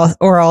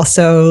 or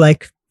also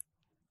like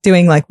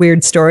doing like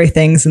weird story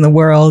things in the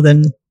world.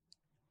 And,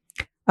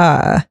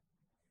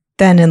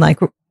 then in like,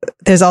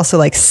 there's also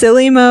like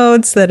silly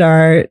modes that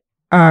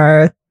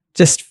are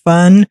just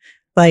fun.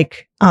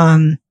 Like,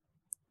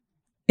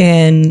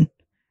 in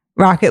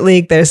Rocket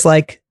League, there's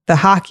like the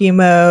hockey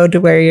mode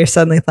where you're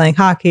suddenly playing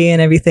hockey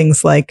and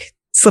everything's like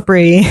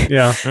slippery.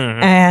 Yeah.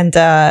 And,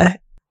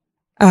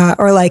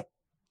 or like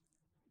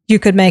you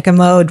could make a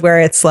mode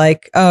where it's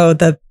like, oh,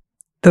 the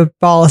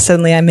ball is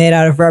suddenly made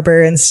out of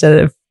rubber instead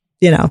of,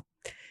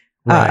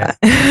 right.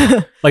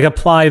 Like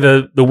apply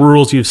the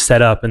rules you've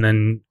set up and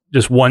then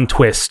just one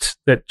twist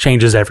that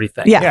changes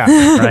everything. Yeah.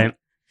 Right.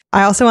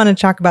 I also want to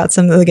talk about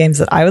some of the games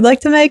that I would like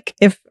to make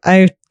if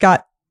I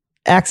got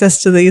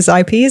access to these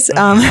IPs.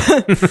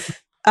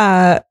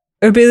 It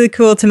would be really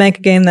cool to make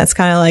a game that's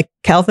kind of like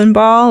Kelvin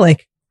Ball,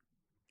 like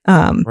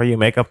where you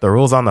make up the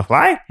rules on the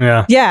fly.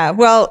 Yeah.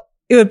 Well,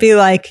 it would be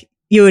like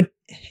you would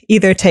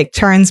either take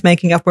turns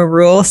making up a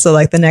rule, so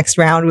like the next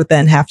round would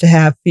then have to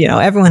have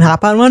everyone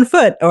hop on one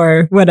foot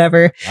or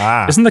whatever.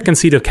 Isn't the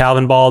conceit of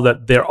Calvin Ball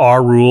that there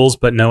are rules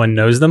but no one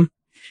knows them?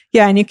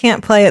 Yeah, and you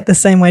can't play it the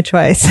same way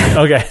twice.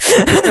 Okay.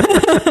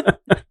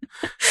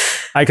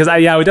 Because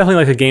I would definitely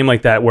like a game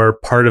like that where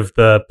part of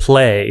the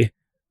play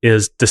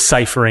is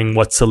deciphering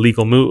what's a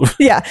legal move.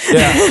 Yeah.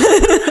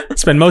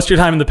 Spend most of your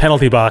time in the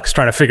penalty box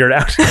trying to figure it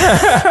out.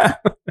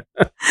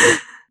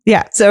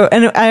 Yeah. So,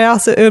 and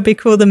it would be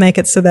cool to make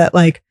it so that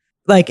like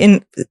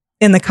in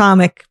the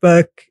comic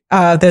book,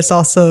 there's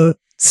also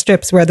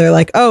strips where they're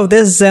like, oh,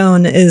 this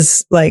zone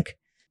is like,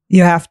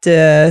 you have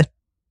to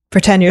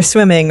pretend you're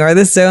swimming, or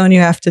this zone you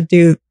have to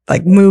do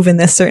like move in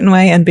this certain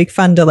way, and be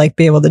fun to like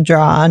be able to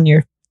draw on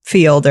your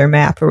field or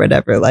map or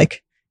whatever,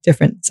 like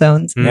different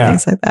zones and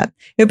things like that.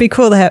 It would be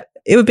cool to have,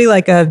 it would be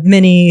like a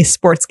mini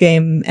sports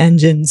game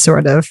engine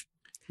sort of.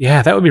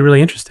 Yeah, that would be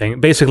really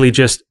interesting. Basically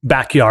just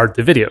Backyard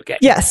the video game.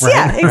 Yes. Right?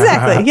 Yeah,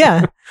 exactly.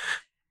 Yeah.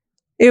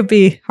 It would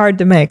be hard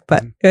to make,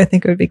 but I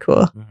think it would be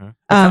cool.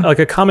 Like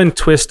a common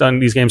twist on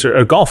these games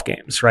are golf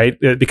games, right?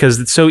 Because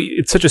it's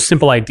such a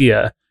simple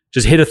idea.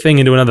 Just hit a thing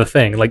into another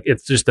thing. Like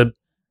it's just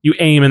you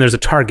aim and there's a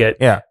target.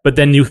 Yeah. But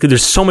then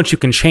there's so much you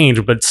can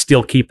change, but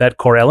still keep that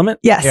core element.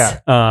 Yes.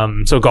 Yeah.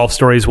 So Golf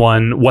Story is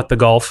one. What the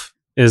Golf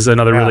is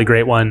another really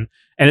great one.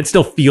 And it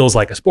still feels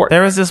like a sport.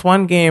 There was this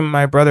one game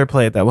my brother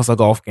played that was a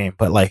golf game,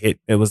 but like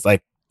it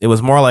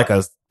was more like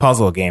a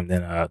puzzle game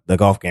than the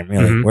golf game,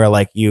 really. Where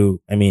like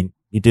you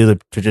do the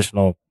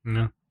traditional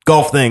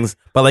golf things,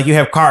 but like you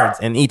have cards,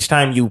 and each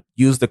time you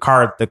use the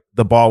card,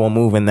 the ball will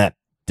move in that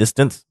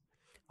distance.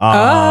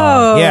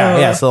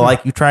 Yeah. So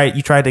like you try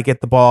to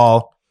get the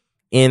ball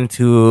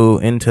into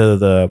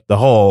the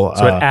hole.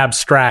 So it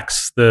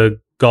abstracts the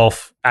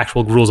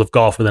actual rules of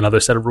golf with another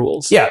set of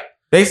rules. Yeah,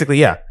 basically,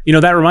 yeah. You know,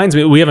 that reminds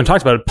me, we haven't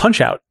talked about it.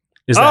 Punch Out.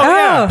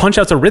 Punch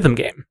Out's a rhythm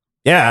game.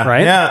 Yeah,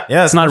 right.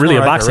 Yeah. It's not really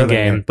a boxing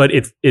game, but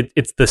it's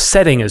the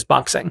setting is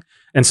boxing,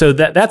 and so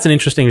that's an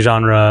interesting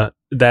genre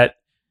that.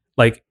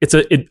 Like it's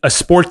a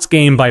sports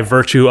game by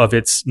virtue of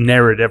its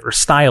narrative or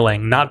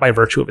styling, not by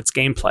virtue of its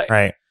gameplay.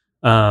 Right.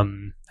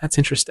 That's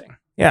interesting.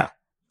 Yeah.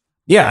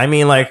 Yeah. I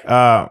mean, like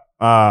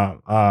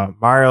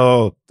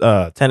Mario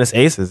Tennis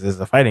Aces is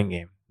a fighting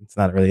game. It's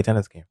not really a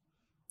tennis game.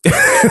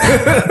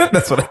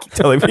 That's what I keep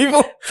telling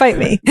people. Fight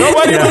me.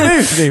 Nobody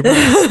believes me.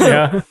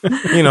 Yeah.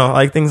 You know,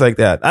 like things like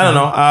that. I don't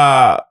know.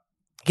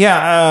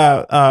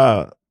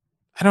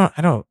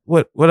 I don't.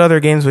 What other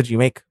games would you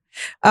make?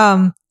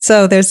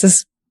 So there's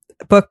this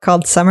book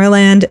called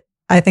Summerland.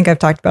 I think I've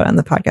talked about it on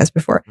the podcast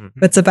before.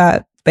 But it's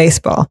about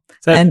baseball.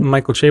 Is that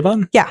Michael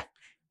Chabon? Yeah.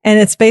 And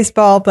it's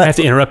baseball, but I have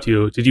to interrupt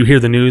you. Did you hear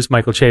the news?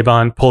 Michael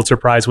Chabon, Pulitzer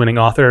Prize winning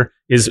author,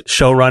 is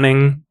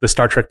showrunning the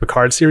Star Trek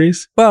Picard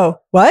series. Whoa,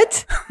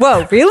 what?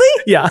 Whoa,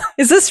 really? Yeah.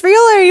 Is this real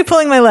or are you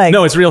pulling my leg?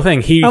 No, it's a real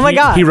thing. Oh my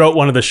God. He wrote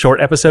one of the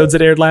short episodes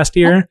that aired last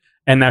year,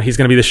 and now he's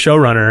going to be the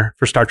showrunner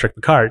for Star Trek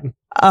Picard.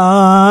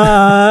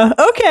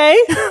 Okay.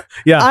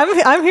 Yeah.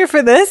 I'm here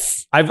for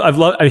this. I've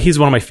loved, he's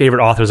one of my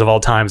favorite authors of all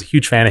time. I'm a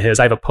huge fan of his.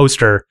 I have a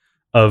poster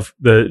of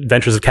the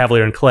Adventures of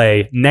Cavalier and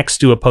Clay next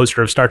to a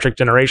poster of Star Trek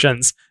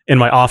Generations in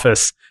my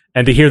office.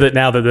 And to hear that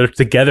now that they're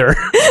together.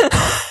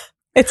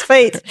 It's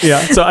fate. Yeah.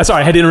 So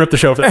sorry, I had to interrupt the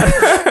show for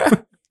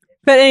that.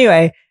 But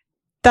anyway,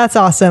 that's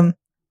awesome.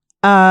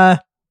 So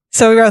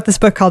we wrote this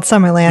book called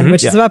Summerland,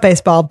 which is about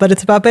baseball, but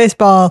it's about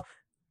baseball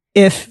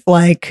if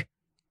like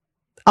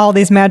all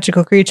these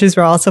magical creatures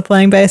were also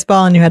playing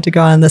baseball and you had to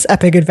go on this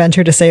epic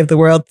adventure to save the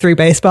world through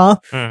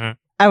baseball. Mm-hmm.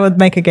 I would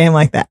make a game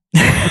like that.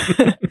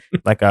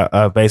 Like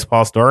a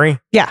baseball story?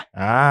 Yeah.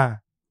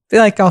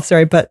 Like golf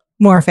story, but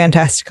more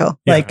fantastical.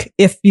 Yeah. Like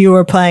if you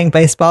were playing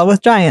baseball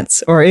with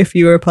giants, or if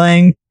you were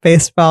playing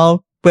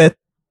baseball with,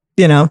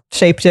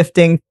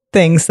 shape-shifting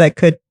things that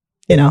could,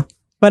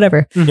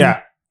 whatever.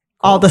 Yeah.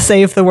 All to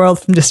save the world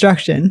from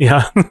destruction.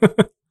 Yeah.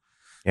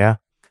 Yeah.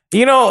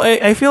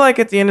 I feel like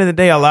at the end of the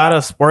day, a lot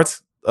of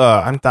sports,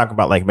 I'm talking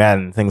about like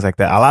Madden and things like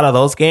that. A lot of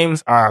those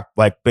games are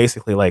like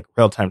basically like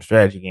real-time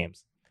strategy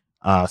games.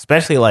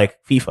 Especially like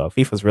FIFA.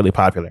 FIFA's really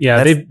popular.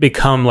 Yeah, they've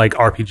become like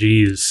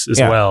RPGs as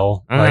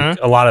well. Mm-hmm. Like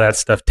a lot of that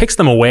stuff takes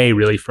them away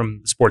really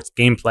from sports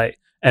gameplay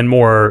and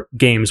more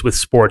games with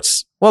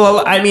sports.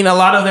 Well, I mean, a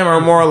lot of them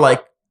are more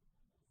like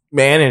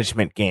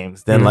management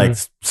games than like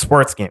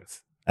sports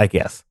games, I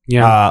guess.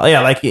 Yeah.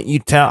 Like you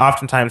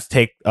oftentimes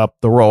take up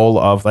the role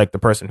of like the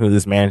person who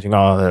is managing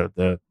all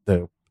the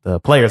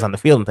players on the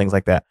field and things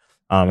like that.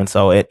 And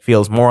so it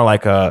feels more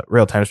like a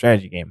real-time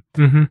strategy game.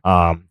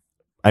 Mm-hmm.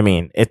 I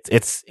mean,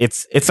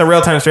 it's a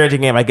real-time strategy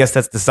game. I guess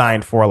that's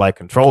designed for like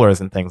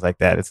controllers and things like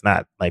that. It's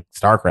not like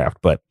StarCraft,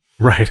 but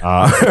right.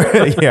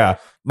 Yeah,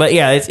 but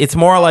yeah, it's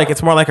more like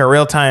a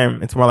real-time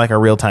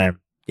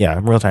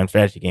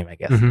strategy game, I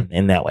guess,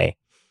 in that way.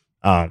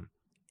 And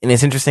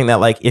it's interesting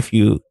that like if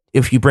you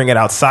bring it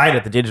outside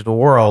of the digital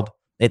world,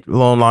 it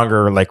no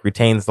longer like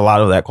retains a lot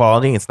of that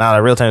quality. It's not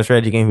a real-time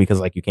strategy game because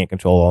like you can't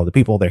control all the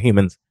people. They're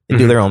humans. They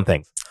do their own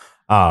things.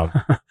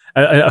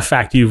 A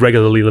fact you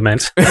regularly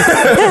lament.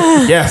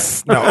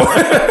 Yes. No.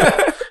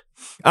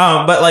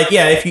 But like,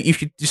 yeah, if you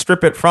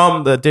strip it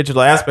from the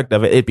digital aspect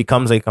of it, it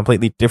becomes a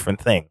completely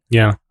different thing.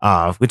 Yeah.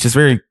 Which is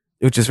really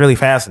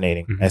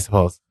fascinating, I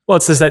suppose. Well,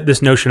 it's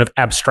this notion of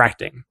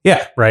abstracting.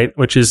 Yeah. Right.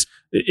 Which is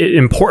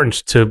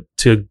important to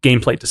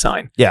gameplay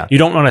design. Yeah. You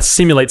don't want to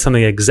simulate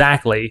something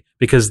exactly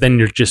because then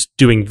you're just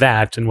doing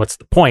that. And what's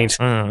the point?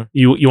 Mm.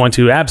 You want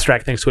to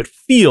abstract things so it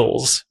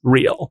feels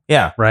real.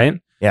 Yeah. Right.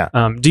 Yeah.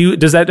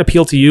 Does that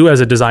appeal to you as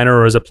a designer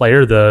or as a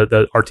player?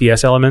 The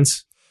RTS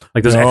elements,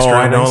 like those extra.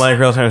 I don't like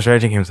real-time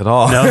strategy games at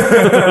all. No,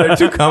 they're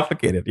too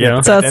complicated.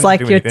 Yeah. So it's like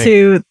your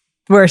two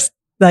worst,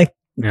 like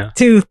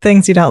two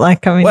things you don't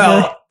like coming.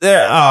 Well,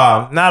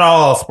 not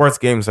all sports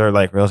games are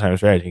like real-time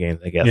strategy games,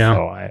 I guess. Yeah.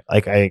 So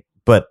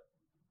but.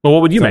 Well,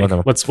 what would you make?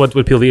 What would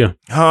appeal to you?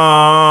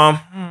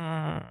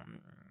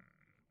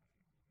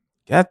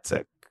 That's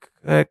a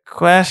good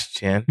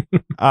question.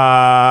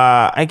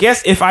 I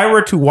guess if I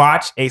were to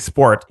watch a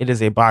sport, it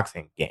is a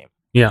boxing game.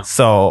 Yeah.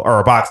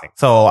 Or boxing.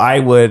 So I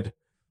would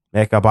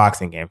make a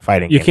boxing game,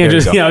 fighting game. You can't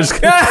just,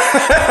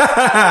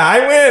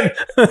 I win.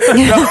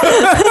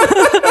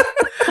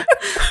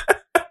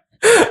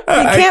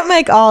 You can't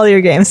make all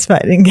your games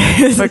fighting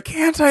games. But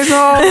can't I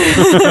though?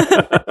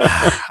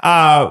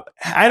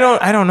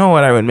 I don't know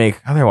what I would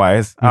make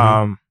otherwise.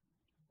 Mm-hmm.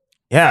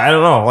 Yeah, I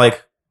don't know.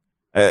 Like,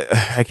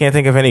 I can't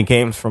think of any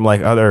games from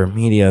like other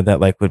media that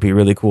like would be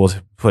really cool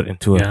to put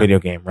into a video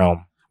game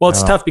realm. Well,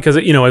 it's tough because,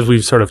 as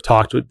we've sort of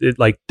talked,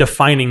 like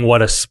defining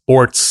what a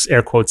sports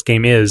air quotes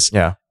game is.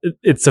 Yeah.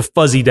 It's a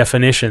fuzzy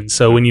definition.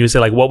 So when you say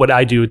like, what would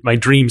I do with my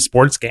dream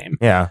sports game?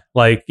 Yeah.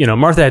 Like,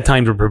 Martha had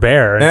time to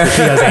prepare and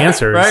she has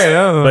answers,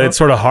 right, but it's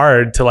sort of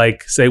hard to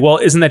like say, well,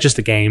 isn't that just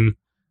a game?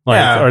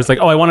 Or it's like,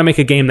 oh, I want to make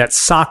a game that's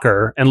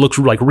soccer and looks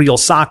like real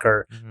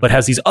soccer, but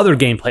has these other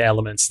gameplay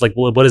elements. Like,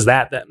 well, what is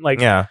that then?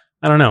 Like, I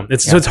don't know.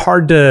 So it's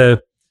hard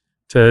to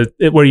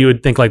where you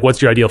would think like,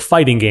 what's your ideal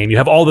fighting game? You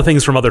have all the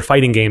things from other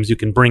fighting games you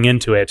can bring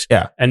into it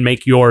and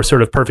make your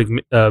sort of perfect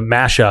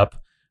mashup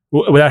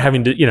without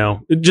having to,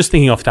 just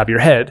thinking off the top of your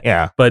head.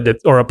 Yeah. But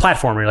or a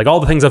platformer, like all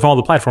the things of all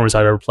the platformers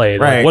I've ever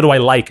played. Right. Like, what do I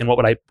like and what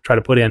would I try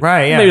to put in?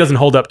 Right. Yeah. Maybe it doesn't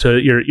hold up to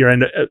your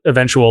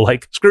eventual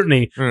like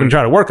scrutiny when you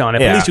try to work on it.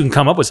 But at least you can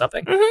come up with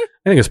something. I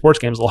think a sports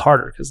game is a little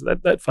harder because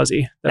that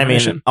fuzzy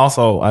definition. I mean,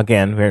 also,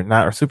 again, we're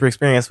not super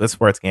experienced with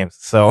sports games,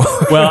 so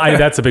well,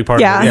 that's a big part.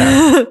 Yeah.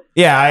 Of it.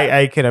 Yeah.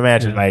 I can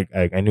imagine like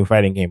a new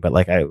fighting game, but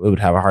like I would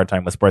have a hard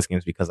time with sports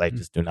games because I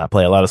just do not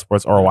play a lot of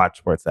sports or watch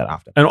sports that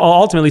often. And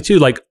ultimately, too,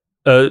 like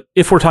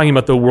if we're talking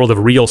about the world of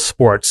real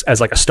sports as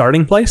like a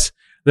starting place,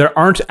 there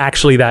aren't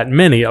actually that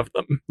many of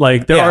them.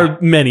 Like there are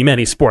many,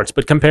 many sports,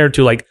 but compared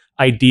to like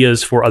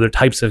ideas for other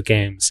types of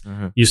games,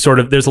 you sort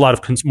of there's a lot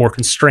of more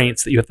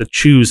constraints that you have to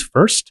choose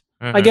first.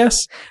 I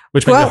guess,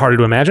 which makes it harder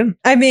to imagine.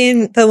 I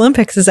mean, the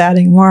Olympics is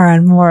adding more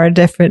and more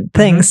different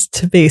things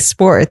to be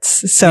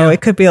sports. So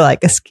it could be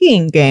like a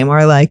skiing game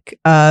or like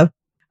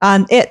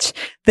on Itch.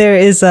 There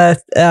is a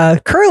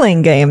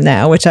curling game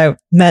now, which I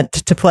meant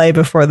to play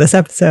before this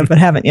episode, but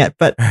haven't yet.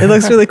 But it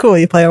looks really cool.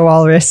 You play a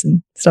walrus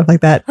and stuff like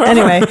that.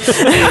 Anyway.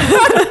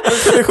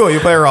 That's pretty cool. You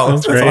play a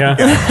walrus. That's great,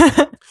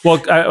 yeah. Well,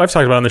 I've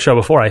talked about it on the show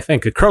before. I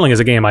think curling is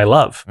a game I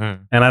love,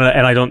 and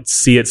I don't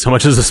see it so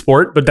much as a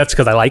sport, but that's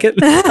because I like it,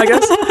 I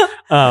guess.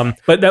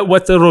 But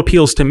what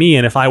appeals to me,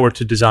 and if I were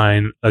to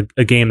design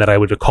a game that I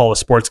would call a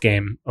sports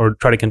game or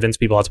try to convince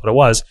people that's what it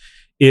was,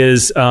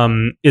 is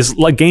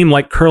like game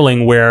like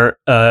curling where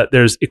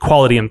there's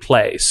equality in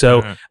play.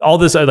 So all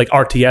this like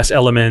RTS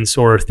elements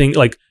or thing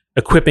like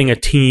equipping a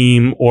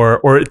team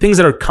or things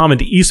that are common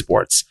to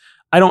esports.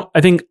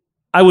 I think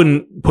I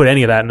wouldn't put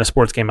any of that in a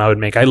sports game I would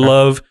make. I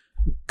love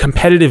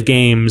competitive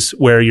games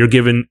where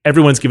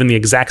everyone's given the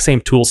exact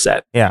same tool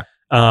set. Yeah.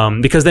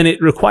 Because then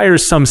it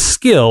requires some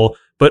skill,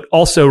 but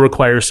also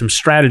requires some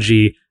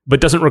strategy,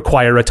 but doesn't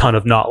require a ton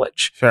of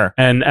knowledge. Sure.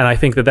 And I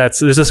think there's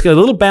a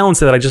little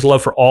balance that I just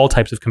love for all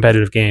types of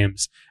competitive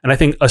games. And I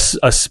think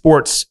a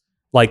sports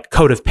like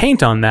coat of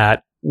paint on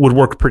that would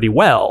work pretty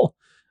well.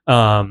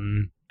 I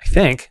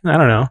think. I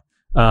don't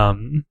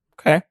know.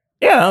 Okay.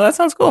 Yeah, that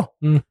sounds cool.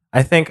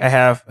 I think I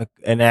have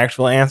an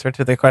actual answer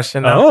to the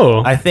question.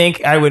 Oh. I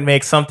think I would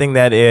make something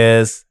that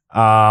is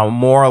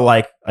more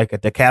like a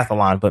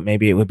decathlon, but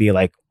maybe it would be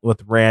like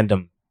with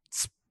random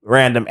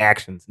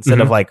actions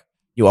instead of like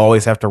you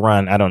always have to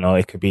run. I don't know.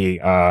 It could be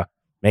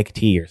make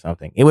tea or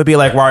something. It would be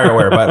like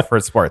WarioWare, but for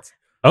sports.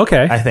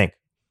 Okay. I think.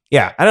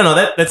 Yeah. I don't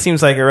know. That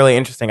seems like a really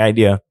interesting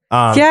idea.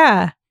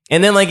 Yeah.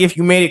 And then like if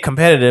you made it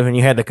competitive and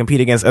you had to compete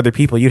against other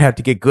people, you'd have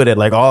to get good at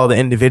like all the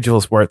individual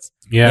sports.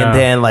 Yeah. And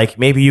then like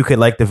maybe you could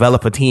like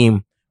develop a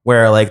team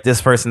where like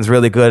this person's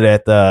really good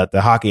at the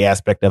hockey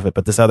aspect of it,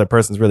 but this other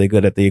person's really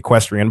good at the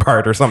equestrian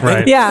part or something.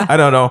 Right. Yeah. I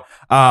don't know.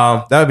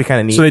 That would be kind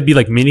of neat. So they'd be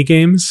like mini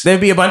games?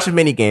 There'd be a bunch of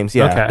mini games.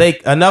 Yeah. Okay.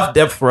 Enough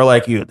depth for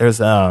like there's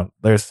some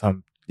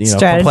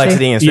Strategy.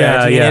 complexity and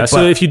strategy. Yeah. In it,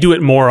 So if you do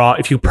it more,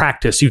 if you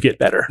practice, you get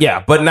better.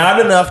 yeah, but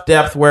not enough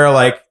depth where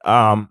like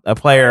a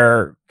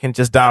player can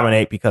just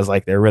dominate because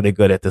like they're really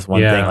good at this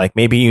one thing. Like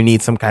maybe you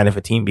need some kind of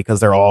a team because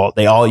they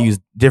all use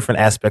different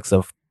aspects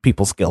of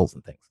people's skills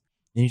and things.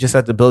 And you just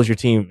have to build your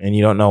team and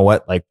you don't know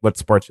what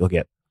sports you'll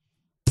get.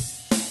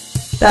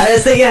 That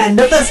is the end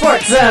of the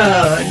Sports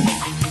Zone.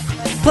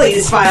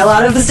 Please file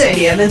out of the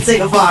stadium in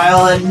single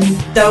file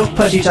and don't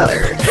push each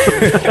other.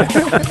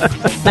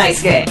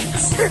 Nice games.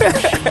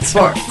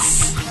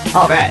 Sports.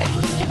 All right.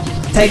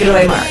 Take it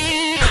away, Mark.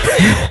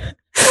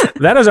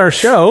 That is our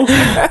show.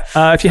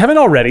 If you haven't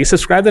already,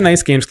 subscribe to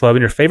Nice Games Club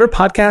in your favorite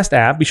podcast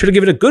app. Be sure to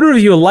give it a good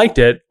review, liked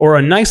it, or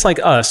a nice like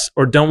us,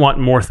 or don't want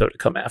Mortho to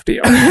come after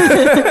you.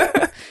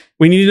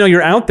 We need to know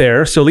you're out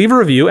there, so leave a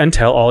review and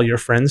tell all your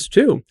friends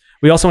too.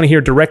 We also want to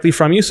hear directly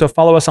from you, so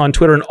follow us on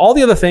Twitter and all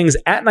the other things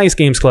at Nice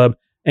Games Club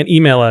and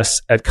email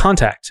us at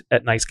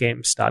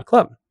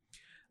contact@nicegames.club.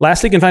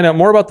 Lastly, you can find out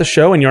more about the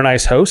show and your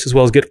nice host, as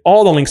well as get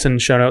all the links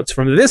and show notes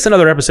from this and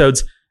other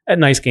episodes at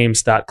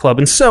nicegames.club.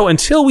 And so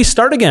until we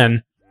start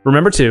again,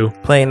 remember to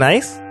play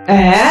nice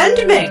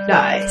and make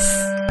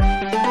nice.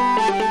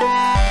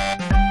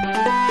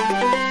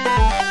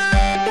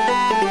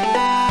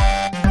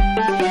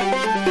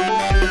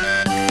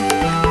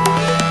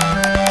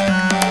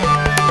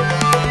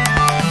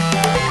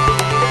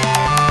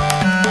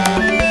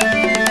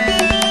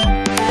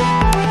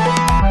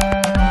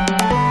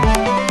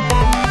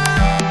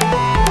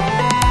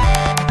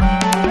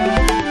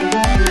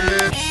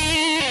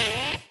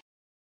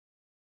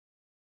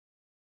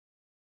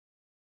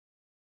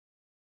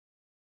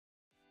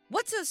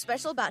 What's so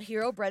special about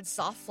Hero Bread's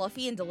soft,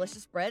 fluffy, and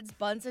delicious breads,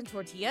 buns, and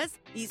tortillas?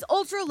 These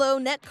ultra-low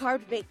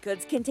net-carb baked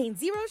goods contain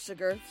zero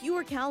sugar,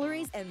 fewer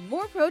calories, and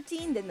more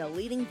protein than the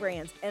leading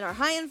brands, and are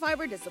high in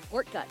fiber to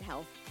support gut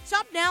health.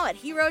 Shop now at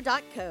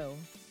Hero.co.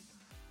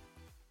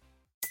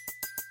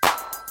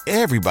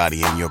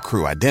 Everybody in your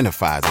crew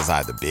identifies as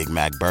either Big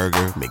Mac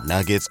Burger,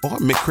 McNuggets, or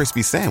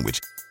McCrispy Sandwich.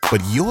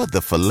 But you're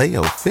the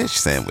Filet-O-Fish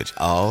Sandwich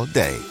all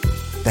day.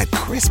 That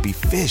crispy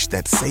fish,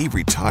 that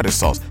savory tartar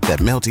sauce, that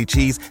melty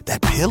cheese,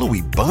 that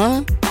pillowy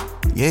bun.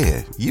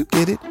 Yeah, you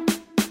get it.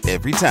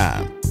 Every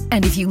time.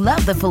 And if you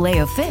love the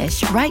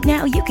Filet-O-Fish, right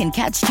now you can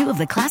catch 2 of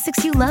the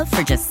classics you love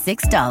for just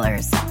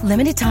 $6.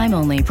 Limited time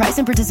only. Price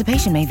and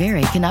participation may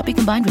vary. Cannot be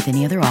combined with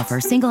any other offer.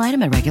 Single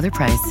item at regular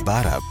price.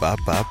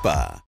 Ba-da-ba-ba-ba.